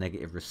 it's the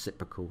negative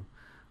reciprocal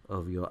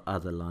of your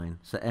other line.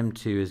 So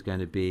m2 is going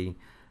to be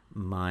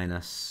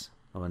minus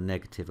or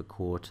negative a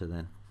quarter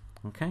then.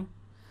 Okay,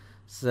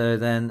 so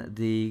then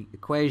the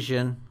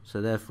equation,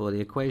 so therefore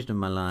the equation of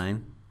my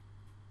line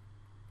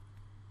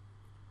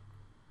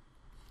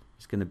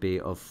is going to be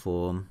of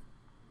form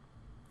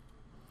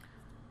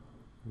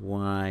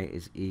y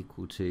is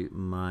equal to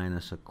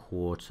minus a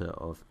quarter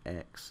of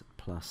x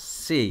plus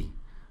c,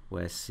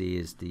 where c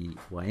is the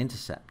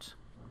y-intercept.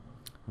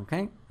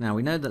 Okay, now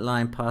we know that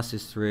line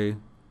passes through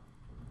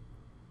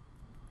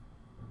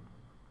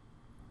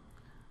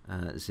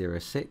 0,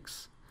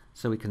 6.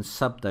 So we can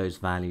sub those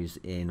values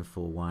in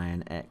for y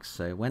and x.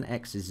 So when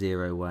x is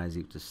 0, y is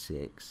equal to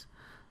 6.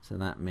 So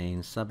that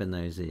means subbing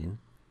those in,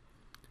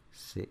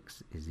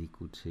 6 is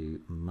equal to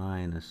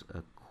minus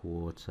a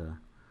quarter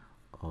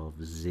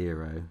of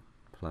 0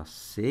 plus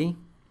c.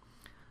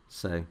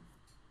 So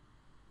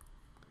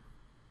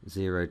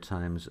 0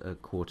 times a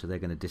quarter, they're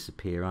going to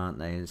disappear, aren't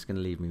they? And it's going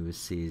to leave me with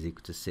c is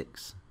equal to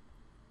 6.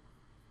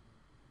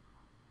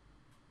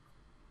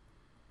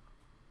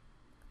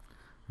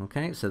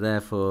 Okay, so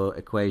therefore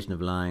equation of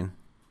line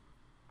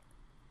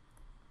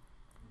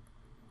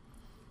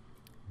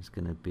is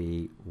going to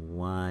be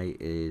y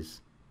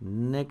is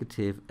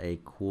negative a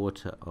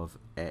quarter of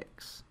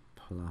x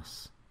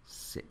plus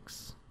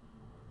 6.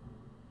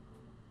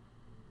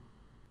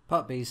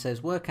 Part B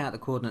says work out the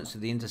coordinates of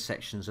the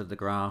intersections of the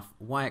graph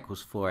y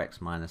equals 4x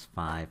minus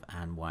 5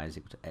 and y is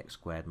equal to x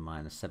squared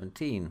minus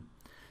 17.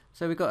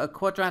 So we've got a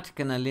quadratic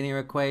and a linear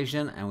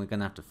equation, and we're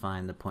going to have to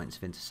find the points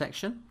of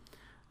intersection.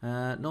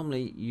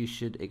 Normally you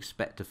should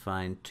expect to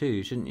find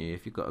 2, shouldn't you?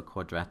 If you've got a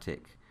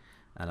quadratic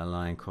and a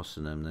line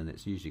crossing them, then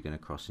it's usually going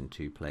to cross in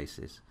 2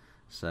 places.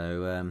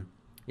 So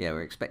yeah,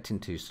 we're expecting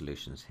 2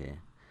 solutions here.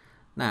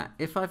 Now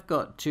if I've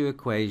got 2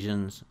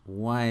 equations,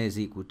 y is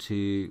equal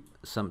to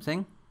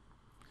something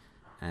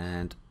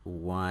and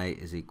y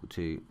is equal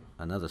to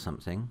another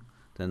something,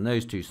 then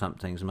those 2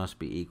 somethings must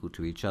be equal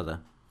to each other.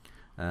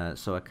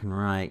 So I can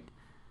write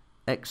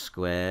x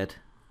squared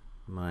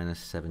minus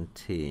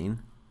 17,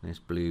 this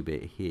blue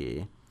bit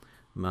here,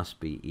 must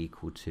be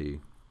equal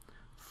to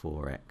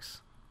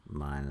 4x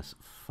minus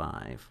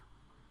 5.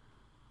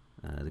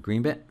 The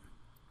green bit,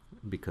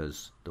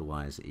 because the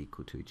y's are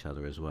equal to each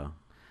other as well.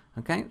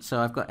 Okay, so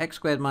I've got x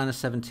squared minus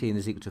 17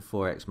 is equal to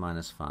 4x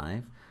minus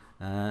 5.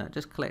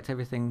 Just collect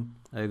everything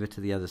over to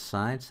the other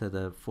side, so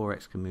the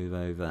 4x can move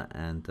over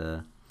and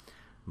the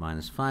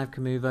minus 5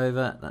 can move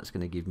over. That's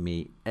going to give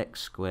me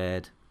x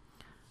squared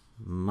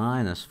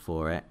minus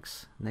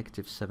 4x,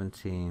 negative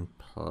 17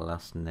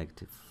 plus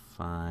negative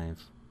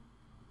 5.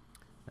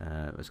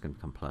 It's going to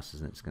become plus,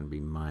 isn't it? It's going to be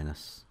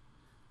minus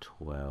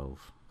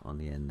 12 on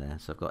the end there.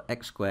 So I've got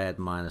x squared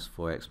minus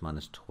 4x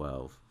minus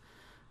 12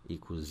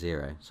 equals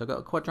 0. So I've got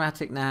a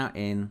quadratic now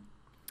in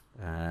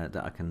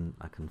that I can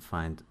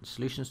find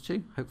solutions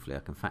to. Hopefully I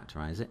can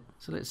factorize it.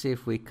 So let's see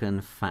if we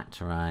can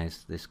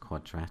factorize this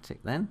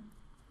quadratic then.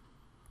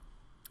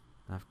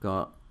 I've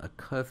got a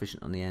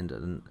coefficient on the end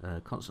and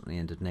a constant on the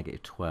end of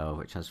negative 12,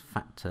 which has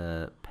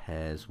factor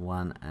pairs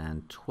 1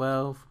 and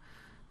 12,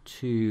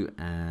 2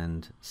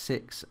 and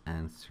 6,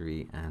 and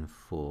 3 and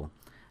 4.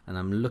 And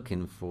I'm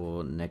looking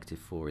for negative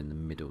 4 in the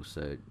middle,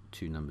 so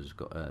two numbers have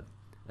got a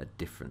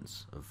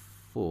difference of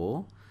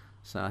 4.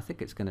 So I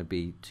think it's going to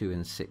be 2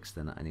 and 6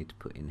 then that I need to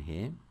put in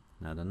here.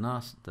 Now the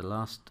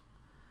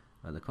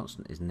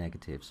constant is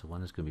negative, so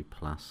one is going to be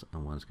plus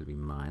and one is going to be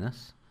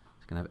minus.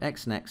 It's going to have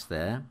x and x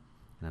there.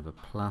 Have a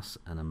plus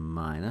and a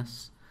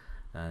minus,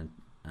 and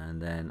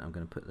then I'm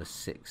going to put the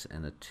 6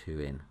 and a 2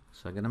 in.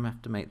 So I'm going to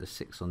have to make the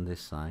 6 on this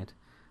side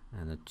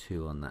and a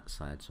 2 on that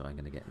side, so I'm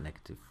going to get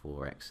negative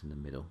 4x in the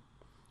middle.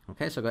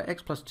 Okay, so I've got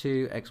x plus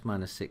 2, x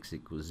minus 6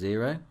 equals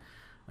 0.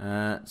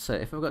 So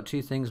if I've got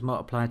two things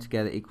multiplied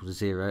together equals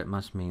 0, it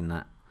must mean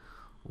that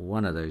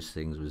one of those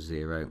things was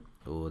 0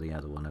 or the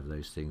other one of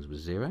those things was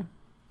 0.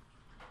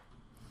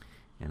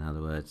 In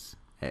other words,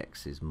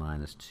 x is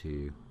minus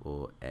 2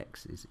 or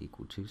x is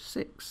equal to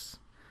 6.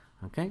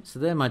 Okay, so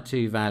they're my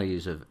two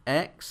values of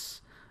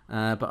x,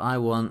 but I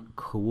want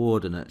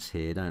coordinates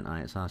here, don't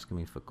I? It's asking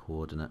me for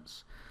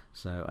coordinates,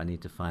 so I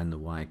need to find the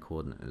y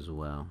coordinate as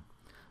well.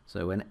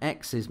 So when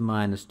x is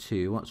minus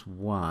 2, what's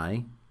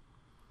y?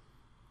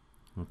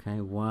 Okay,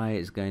 y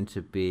is going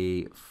to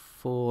be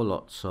 4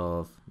 lots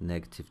of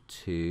negative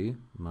 2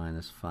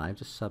 minus 5,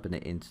 just subbing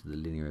it into the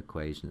linear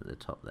equation at the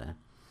top there.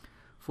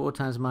 4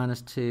 times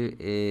minus 2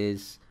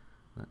 is,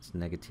 that's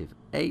negative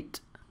 8,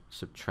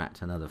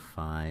 subtract another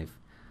 5,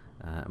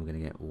 I'm going to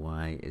get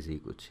y is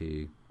equal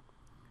to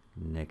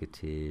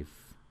negative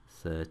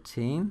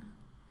 13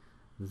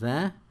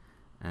 there,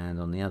 and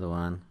on the other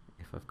one,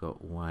 if I've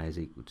got y is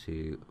equal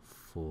to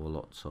 4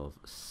 lots of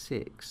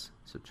 6,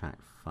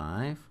 subtract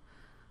 5,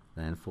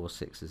 then 4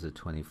 6s are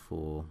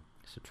 24,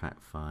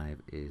 subtract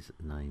 5 is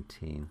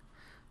 19.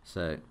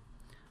 So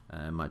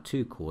my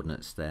two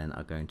coordinates then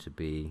are going to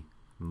be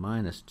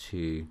minus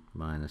 2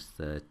 minus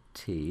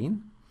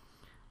 13,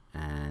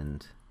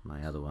 and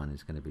my other one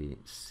is going to be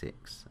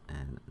 6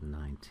 and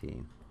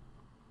 19.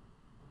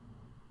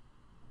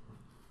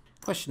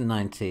 Question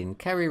 19.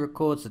 Kerry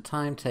records the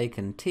time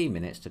taken t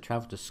minutes to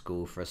travel to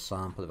school for a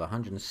sample of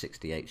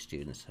 168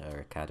 students at her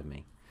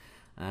academy.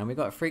 And we've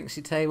got a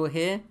frequency table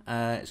here.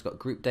 It's got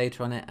group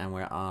data on it, and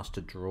we're asked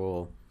to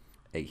draw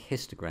a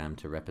histogram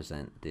to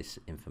represent this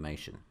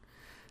information.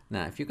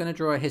 Now, if you're going to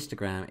draw a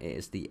histogram, it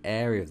is the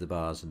area of the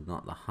bars and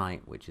not the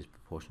height, which is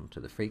proportional to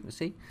the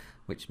frequency,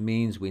 which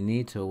means we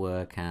need to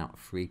work out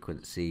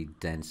frequency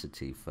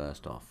density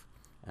first off,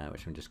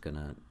 which I'm just going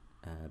to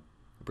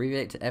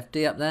abbreviate to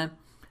FD up there.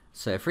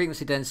 So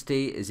frequency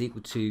density is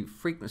equal to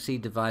frequency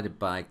divided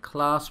by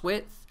class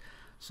width.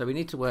 So we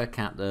need to work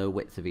out the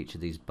width of each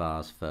of these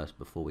bars first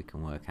before we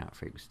can work out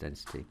frequency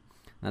density.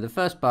 Now the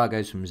first bar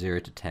goes from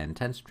 0 to 10.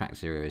 10 subtract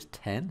 0 is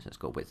 10, so it's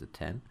got a width of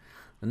 10.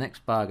 The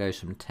next bar goes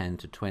from 10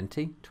 to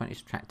 20. 20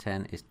 subtract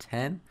 10 is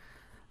 10.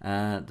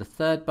 The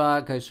third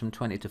bar goes from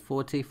 20 to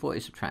 40. 40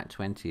 subtract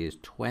 20 is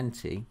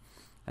 20.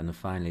 And then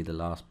finally the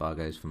last bar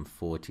goes from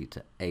 40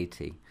 to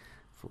 80.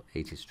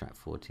 80 subtract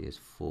 40 is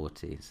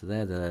 40. So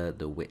they're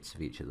the widths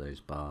of each of those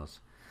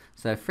bars.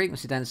 So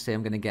frequency density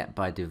I'm going to get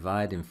by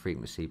dividing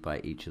frequency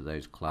by each of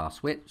those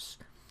class widths.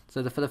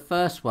 So for the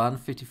first one,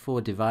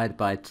 54 divided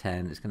by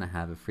 10 is going to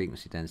have a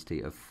frequency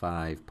density of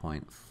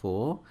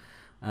 5.4.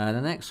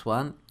 The next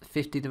one,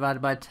 50 divided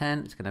by 10,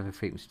 it's going to have a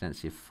frequency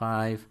density of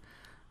 5.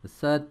 The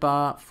third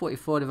bar,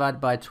 44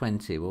 divided by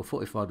 20. Well,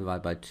 44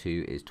 divided by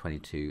 2 is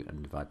 22,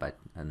 and divided by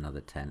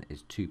another 10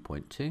 is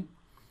 2.2.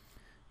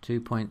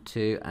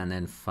 2.2, and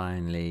then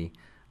finally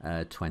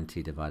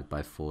 20 divided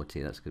by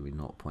 40, that's going to be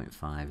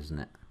 0.5, isn't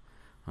it?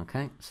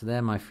 Okay, so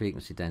they're my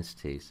frequency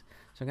densities.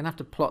 So I'm going to have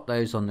to plot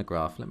those on the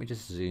graph. Let me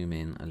just zoom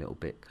in a little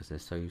bit because they're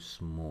so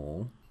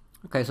small.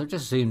 Okay, so I've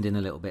just zoomed in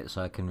a little bit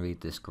so I can read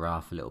this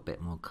graph a little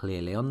bit more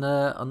clearly. On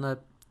the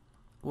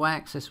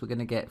y-axis, we're going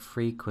to get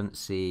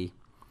frequency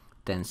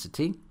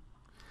density.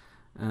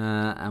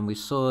 And we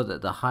saw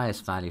that the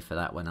highest value for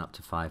that went up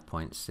to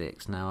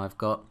 5.6. Now I've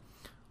got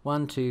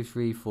 1, 2,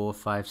 3, 4,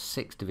 5,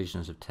 6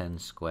 divisions of 10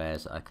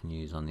 squares that I can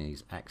use on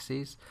these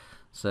axes.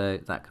 So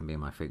that can be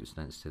my frequency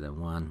density then.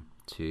 1,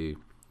 2,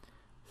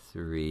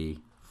 3,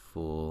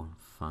 4,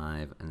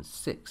 5, and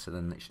 6. So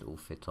then they should all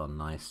fit on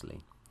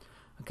nicely.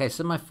 Okay,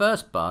 so my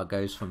first bar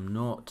goes from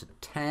 0 to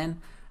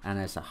 10 and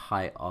has a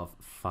height of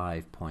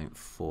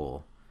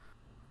 5.4.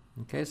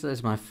 Okay, so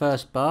there's my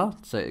first bar.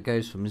 So it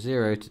goes from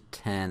 0 to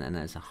 10 and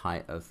has a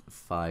height of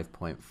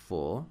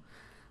 5.4.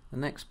 The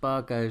next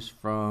bar goes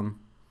from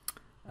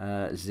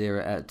 10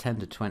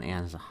 to 20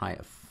 and has a height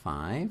of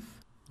 5.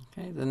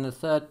 Okay, then the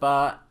third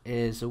bar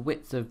is a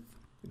width of,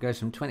 it goes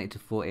from 20 to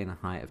 40 and a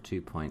height of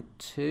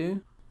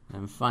 2.2.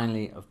 And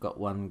finally, I've got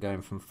one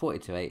going from 40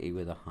 to 80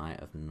 with a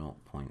height of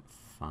 0.5.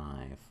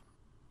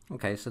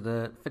 Okay, so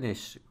the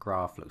finished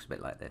graph looks a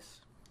bit like this.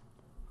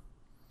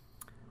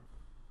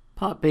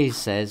 Part B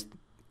says,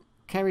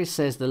 Kerry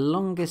says the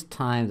longest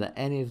time that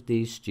any of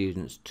these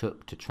students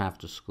took to travel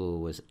to school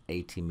was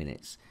 80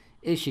 minutes.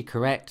 Is she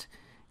correct?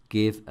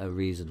 Give a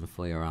reason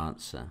for your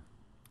answer.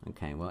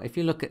 Okay, well, if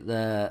you look at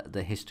the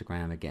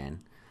histogram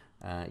again,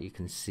 you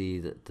can see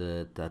that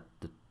the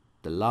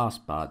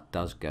last bar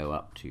does go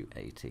up to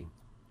 80.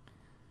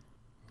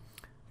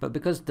 But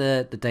because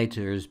the data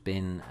has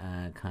been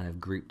kind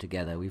of grouped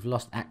together, we've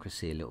lost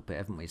accuracy a little bit,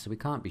 haven't we? So we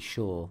can't be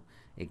sure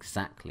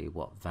exactly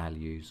what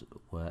values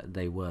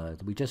they were.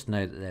 We just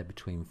know that they're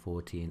between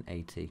 40 and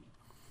 80.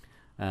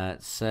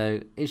 So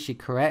is she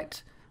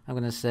correct? I'm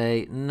going to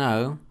say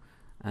no.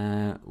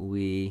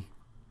 We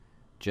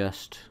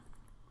just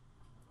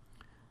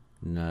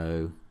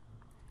know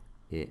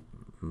it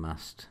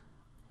must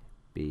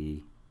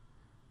be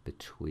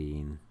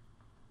between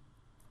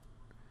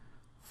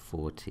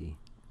 40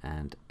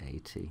 and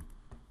 80.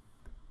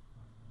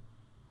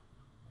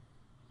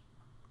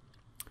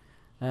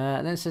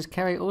 Then it says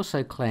Kerry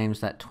also claims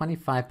that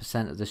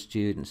 25% of the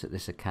students at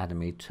this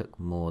academy took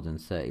more than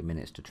 30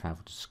 minutes to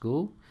travel to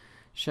school.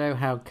 Show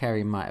how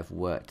Kerry might have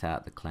worked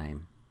out the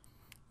claim.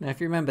 Now,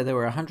 if you remember, there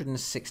were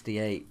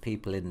 168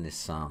 people in this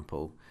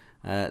sample,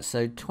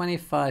 so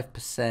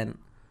 25%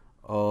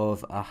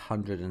 of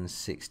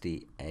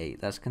 168,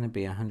 that's going to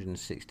be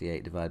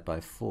 168 divided by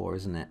 4,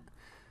 isn't it?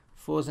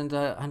 4's into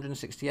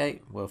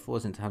 168, well,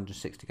 4's into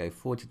 160 go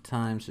 40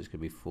 times, so it's going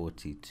to be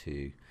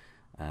 42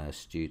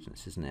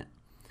 students, isn't it?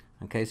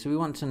 Okay, so we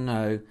want to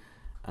know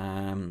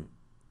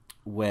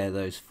where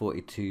those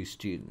 42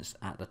 students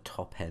at the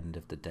top end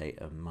of the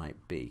data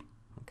might be.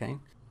 Okay,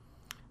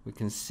 we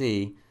can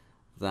see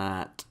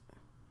that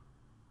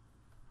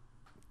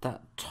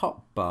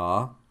top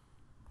bar,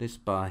 this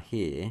bar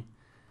here,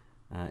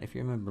 if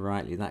you remember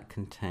rightly, that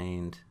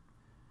contained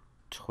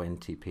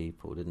 20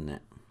 people, didn't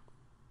it?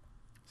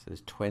 So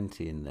there's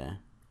 20 in there.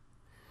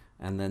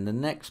 And then the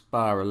next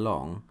bar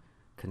along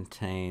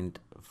contained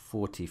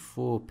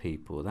 44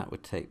 people. That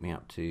would take me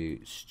up to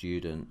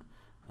student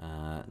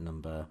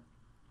number,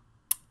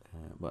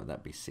 well,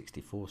 that'd be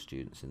 64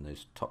 students in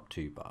those top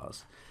two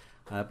bars.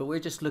 But we're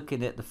just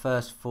looking at the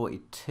first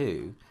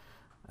 42.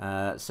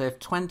 So if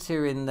 20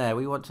 are in there,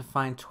 we want to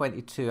find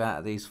 22 out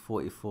of these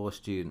 44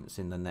 students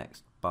in the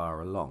next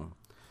bar along.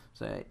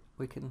 So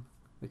we can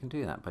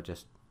do that by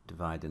just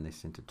dividing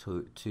this into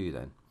two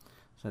then.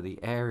 So the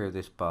area of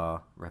this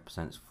bar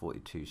represents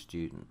 42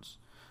 students.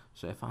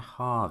 So if I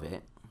halve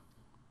it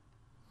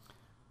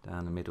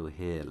down the middle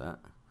here,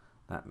 look,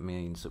 that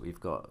means that we've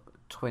got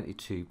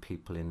 22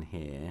 people in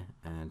here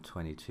and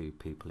 22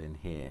 people in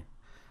here.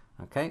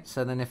 Okay,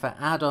 so then if I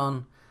add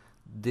on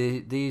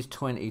these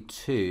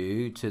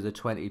 22 to the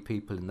 20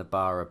 people in the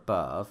bar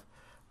above,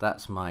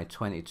 that's my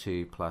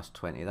 22 plus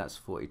 20, that's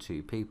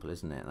 42 people,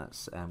 isn't it?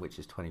 That's which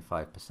is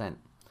 25%.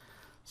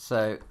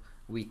 So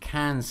we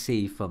can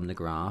see from the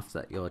graph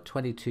that your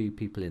 22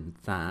 people in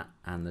that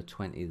and the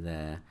 20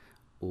 there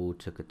all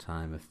took a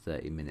time of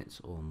 30 minutes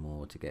or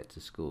more to get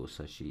to school,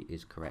 so she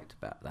is correct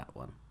about that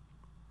one.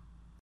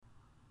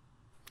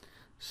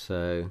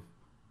 So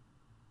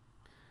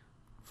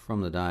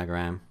from the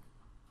diagram,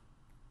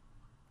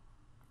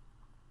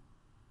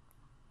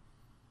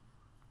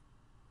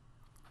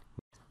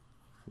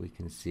 we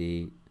can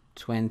see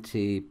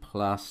 20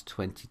 plus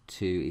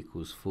 22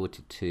 equals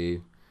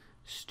 42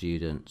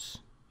 students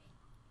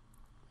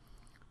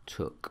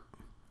took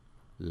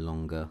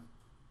longer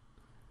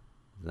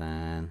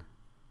than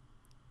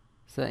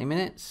 30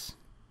 minutes.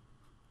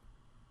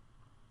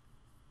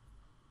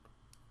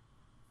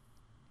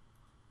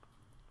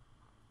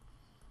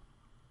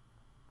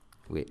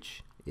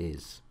 Which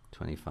is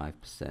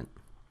 25%.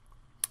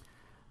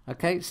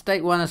 Okay,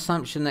 state one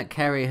assumption that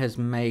Kerry has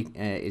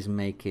is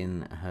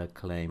making her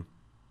claim.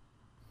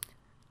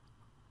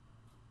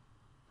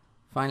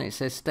 Finally, it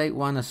says state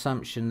one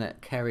assumption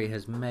that Kerry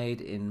has made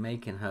in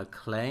making her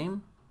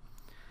claim.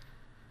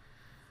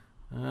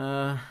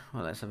 Well,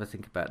 let's have a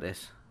think about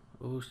this.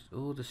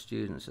 All the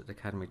students at the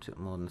academy took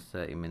more than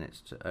 30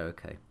 minutes to. Oh,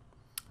 okay.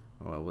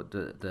 Well, what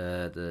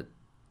the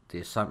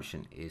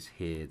assumption is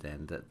here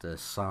then that the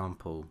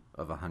sample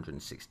of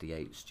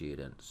 168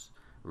 students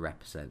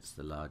represents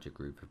the larger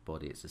group of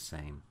body. It's the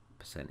same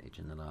percentage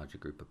in the larger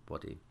group of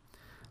body.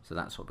 So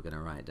that's what we're going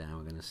to write down.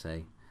 We're going to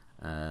say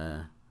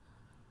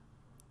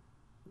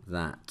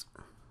that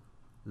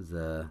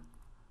the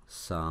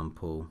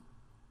sample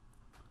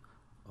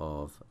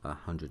of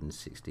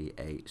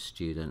 168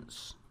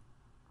 students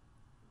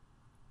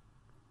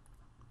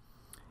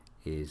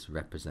is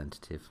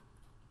representative.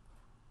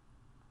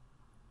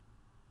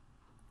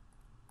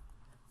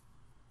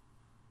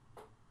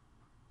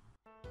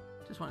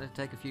 Just wanted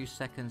to take a few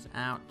seconds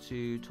out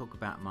to talk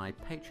about my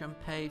Patreon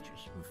page,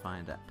 which you can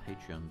find at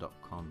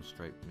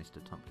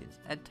patreon.com/Mr. Tompkins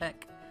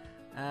EdTech.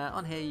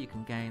 On here you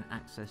can gain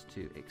access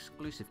to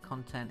exclusive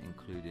content,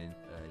 including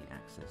early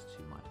access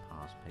to my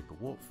past paper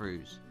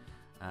walkthroughs.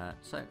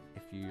 So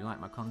if you like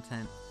my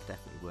content,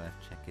 definitely worth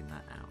checking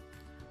that out.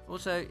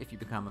 Also, if you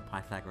become a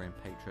Pythagorean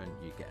patron,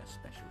 you get a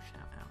special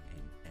shout out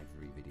in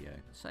every video.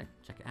 So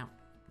check it out.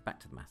 Back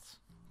to the maths.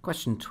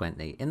 Question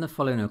 20. In the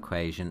following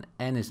equation,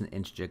 n is an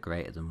integer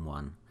greater than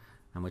 1.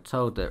 And we're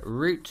told that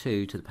root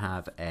 2 to the power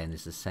of n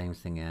is the same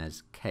thing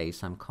as k,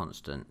 some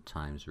constant,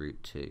 times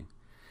root 2.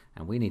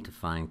 And we need to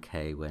find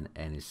k when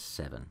n is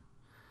 7.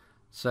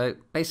 So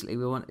basically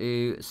we want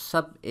to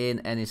sub in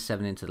n is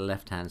 7 into the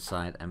left hand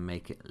side and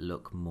make it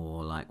look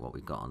more like what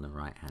we've got on the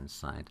right hand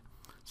side.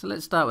 So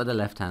let's start with the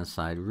left hand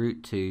side,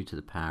 root 2 to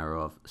the power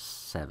of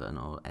 7,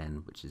 or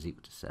n, which is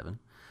equal to 7.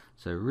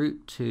 So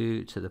root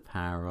 2 to the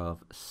power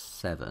of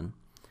 7,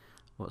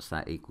 what's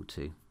that equal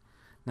to?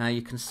 Now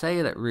you can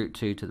say that root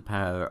 2 to the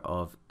power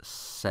of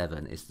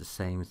 7 is the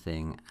same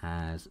thing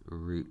as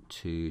root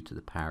 2 to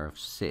the power of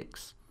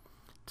 6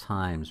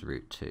 times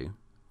root 2.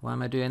 Why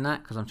am I doing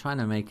that? Because I'm trying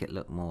to make it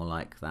look more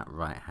like that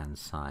right hand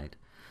side.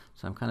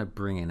 So I'm kind of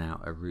bringing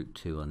out a root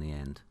 2 on the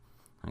end.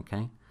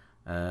 Okay,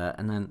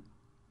 and then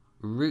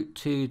root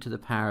 2 to the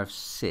power of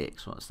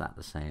 6, what's that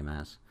the same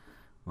as?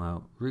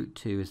 Well, root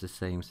 2 is the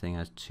same thing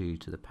as 2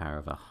 to the power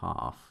of a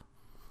half.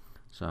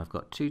 So I've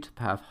got 2 to the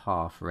power of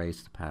half raised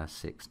to the power of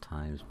 6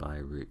 times by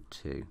root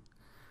 2.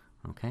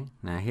 Okay,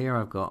 now here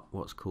I've got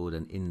what's called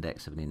an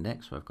index of an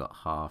index, so I've got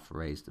half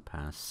raised to the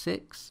power of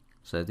 6.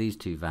 So these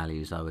two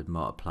values I would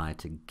multiply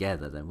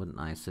together then, wouldn't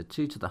I? So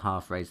 2 to the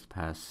half raised to the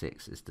power of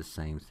 6 is the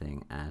same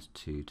thing as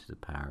 2 to the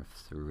power of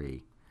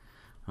 3.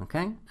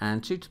 Okay,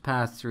 and 2 to the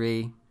power of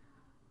 3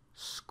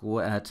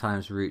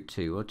 times root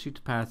 2. Well, 2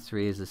 to the power of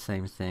 3 is the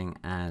same thing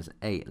as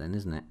 8 then,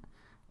 isn't it?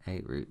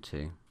 8 root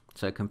 2.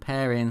 So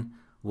comparing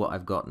what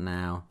I've got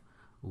now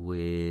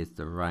with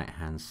the right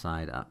hand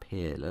side up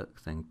here,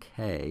 look, then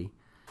k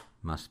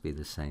must be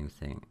the same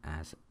thing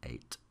as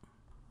 8.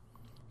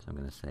 So I'm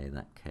going to say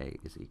that k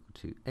is equal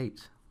to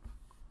 8.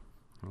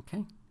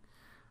 Okay.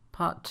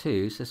 Part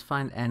 2 says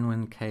find n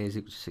when k is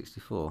equal to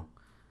 64.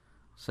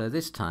 So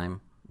this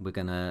time we're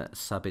going to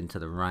sub into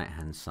the right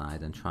hand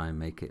side and try and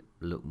make it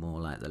look more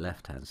like the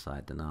left hand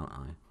side then, aren't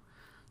I?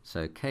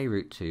 So k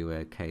root 2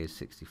 where k is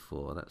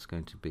 64, that's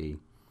going to be,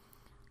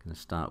 going to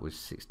start with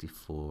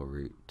 64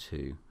 root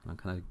 2. I'm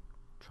going to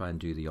try and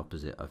do the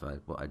opposite of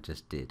what I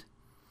just did.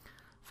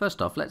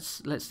 First off,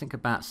 let's think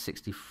about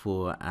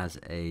 64 as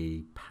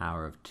a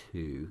power of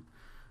 2.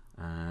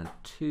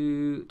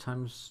 2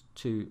 times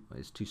 2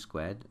 is 2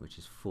 squared, which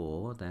is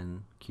 4.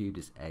 Then cubed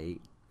is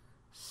 8,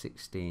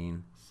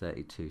 16,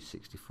 32,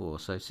 64.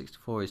 So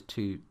 64 is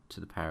 2 to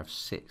the power of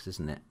 6,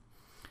 isn't it?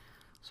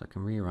 So I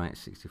can rewrite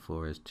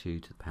 64 as 2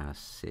 to the power of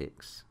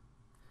 6.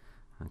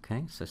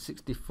 Okay, so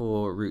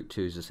 64 root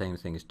 2 is the same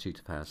thing as 2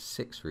 to the power of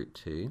 6 root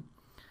 2.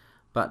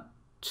 But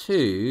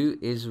 2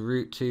 is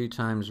root 2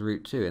 times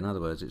root 2. In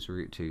other words, it's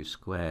root 2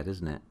 squared,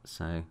 isn't it?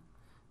 So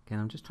again,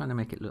 I'm just trying to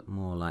make it look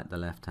more like the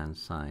left hand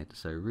side.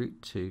 So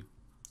root 2,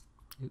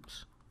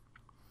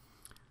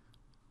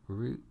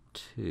 root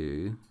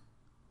 2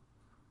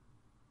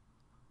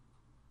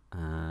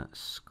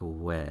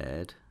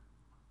 squared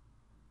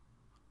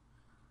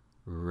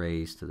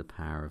raised to the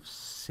power of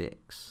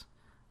 6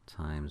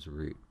 times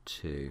root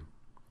 2.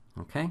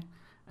 Okay,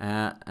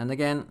 and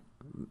again,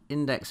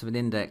 index of an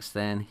index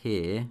then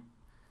here,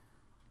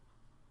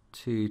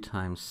 2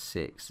 times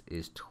 6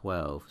 is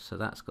 12, so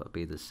that's got to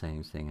be the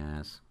same thing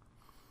as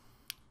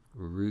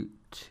root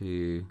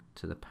 2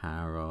 to the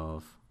power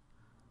of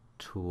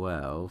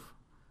 12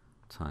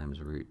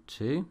 times root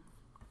 2,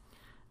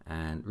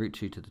 and root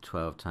 2 to the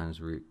 12 times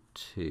root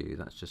 2,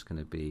 that's just going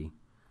to be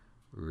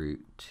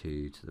root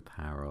 2 to the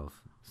power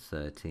of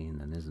 13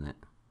 then, isn't it?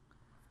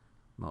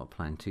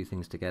 Multiplying two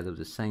things together with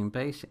the same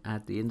base,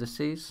 add the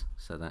indices,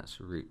 so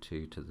that's root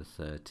 2 to the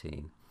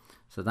 13.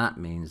 So that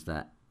means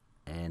that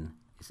n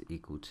is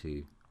equal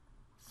to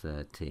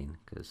 13,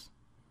 because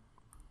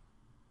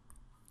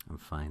I'm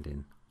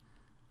finding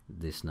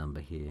this number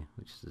here,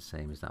 which is the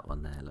same as that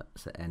one there. Look,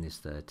 so n is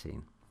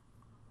 13.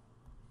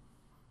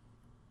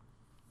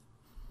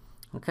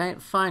 Okay,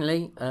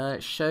 finally,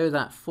 show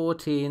that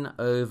 14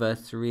 over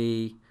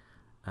 3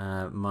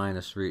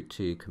 minus root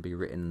 2 can be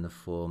written in the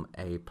form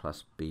a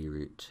plus b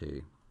root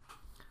 2.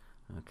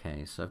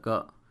 Okay, so I've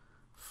got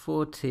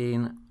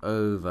 14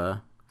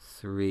 over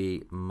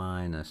 3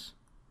 minus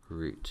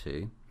root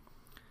 2.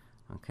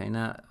 Okay,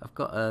 now I've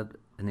got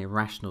an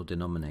irrational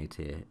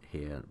denominator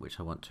here which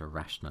I want to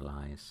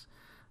rationalize.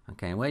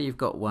 Okay, where you've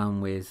got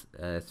one with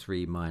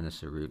 3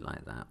 minus a root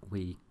like that,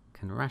 we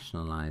can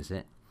rationalize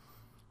it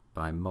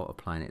by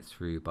multiplying it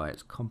through by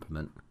its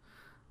complement,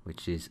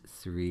 which is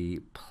 3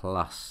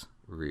 plus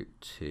root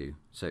 2.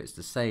 So it's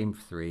the same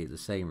 3, the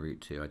same root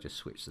 2, I just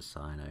switch the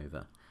sign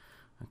over.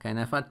 Okay,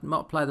 now if I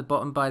multiply the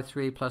bottom by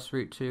 3 plus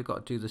root 2, I've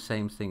got to do the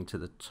same thing to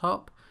the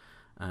top,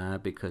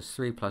 because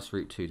 3 plus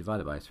root 2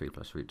 divided by 3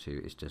 plus root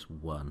 2 is just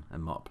 1,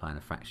 and multiplying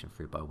a fraction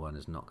through by 1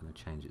 is not going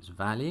to change its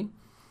value.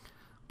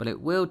 But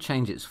it will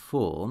change its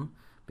form,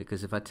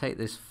 because if I take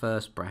this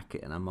first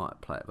bracket and I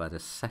multiply it by the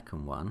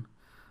second one,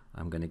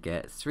 I'm going to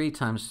get 3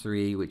 times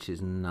 3, which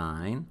is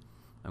 9.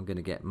 I'm going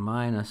to get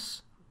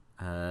minus,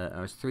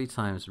 it's 3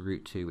 times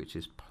root 2, which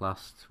is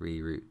plus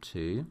 3 root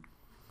 2.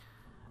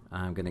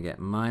 I'm going to get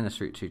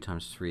minus root 2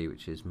 times 3,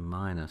 which is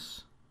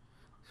minus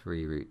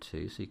 3 root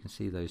 2. So you can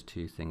see those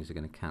two things are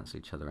going to cancel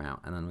each other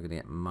out. And then we're going to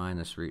get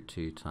minus root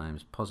 2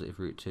 times positive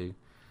root 2,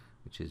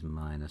 which is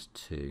minus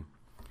 2.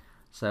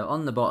 So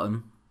on the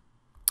bottom,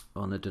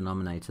 on the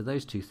denominator,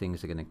 those two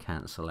things are going to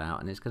cancel out,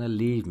 and it's going to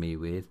leave me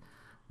with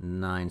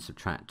 9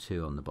 subtract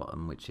 2 on the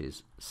bottom, which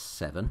is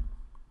 7.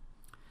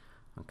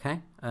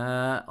 Okay,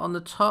 on the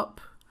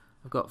top,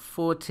 I've got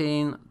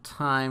 14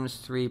 times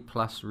 3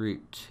 plus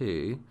root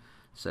 2.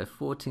 So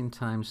 14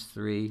 times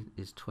 3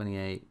 is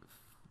 28,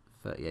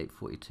 38,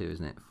 42,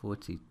 isn't it?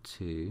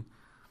 42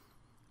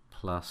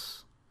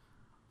 plus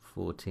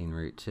 14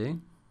 root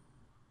 2.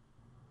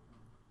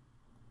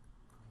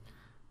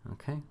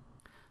 Okay.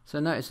 So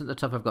notice at the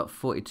top I've got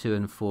 42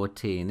 and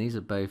 14. These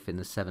are both in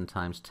the 7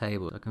 times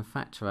table. I can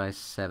factorise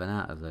 7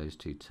 out of those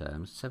two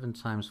terms. 7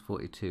 times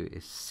 42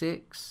 is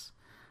 6,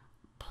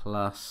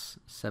 plus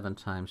 7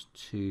 times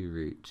 2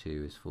 root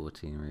 2 is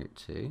 14 root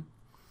 2.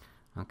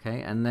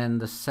 Okay, and then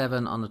the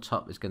 7 on the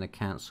top is going to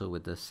cancel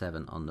with the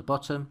 7 on the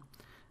bottom,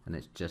 and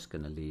it's just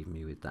going to leave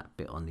me with that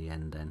bit on the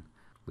end then,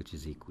 which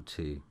is equal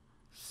to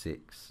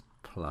 6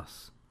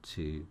 plus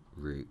 2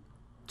 root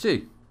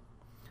 2.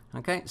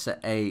 Okay, so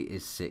A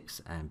is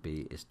 6 and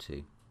B is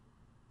 2.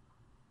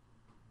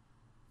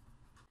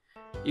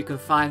 You can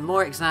find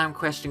more exam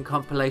question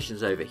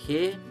compilations over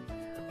here.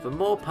 For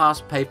more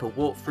past paper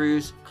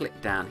walkthroughs, click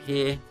down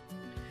here.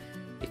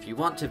 If you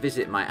want to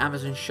visit my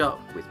Amazon shop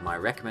with my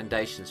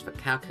recommendations for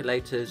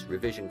calculators,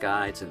 revision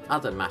guides and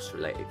other maths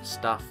related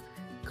stuff,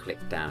 click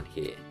down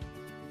here.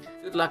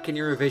 Good luck in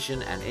your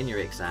revision and in your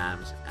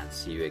exams, and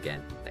see you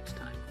again next time.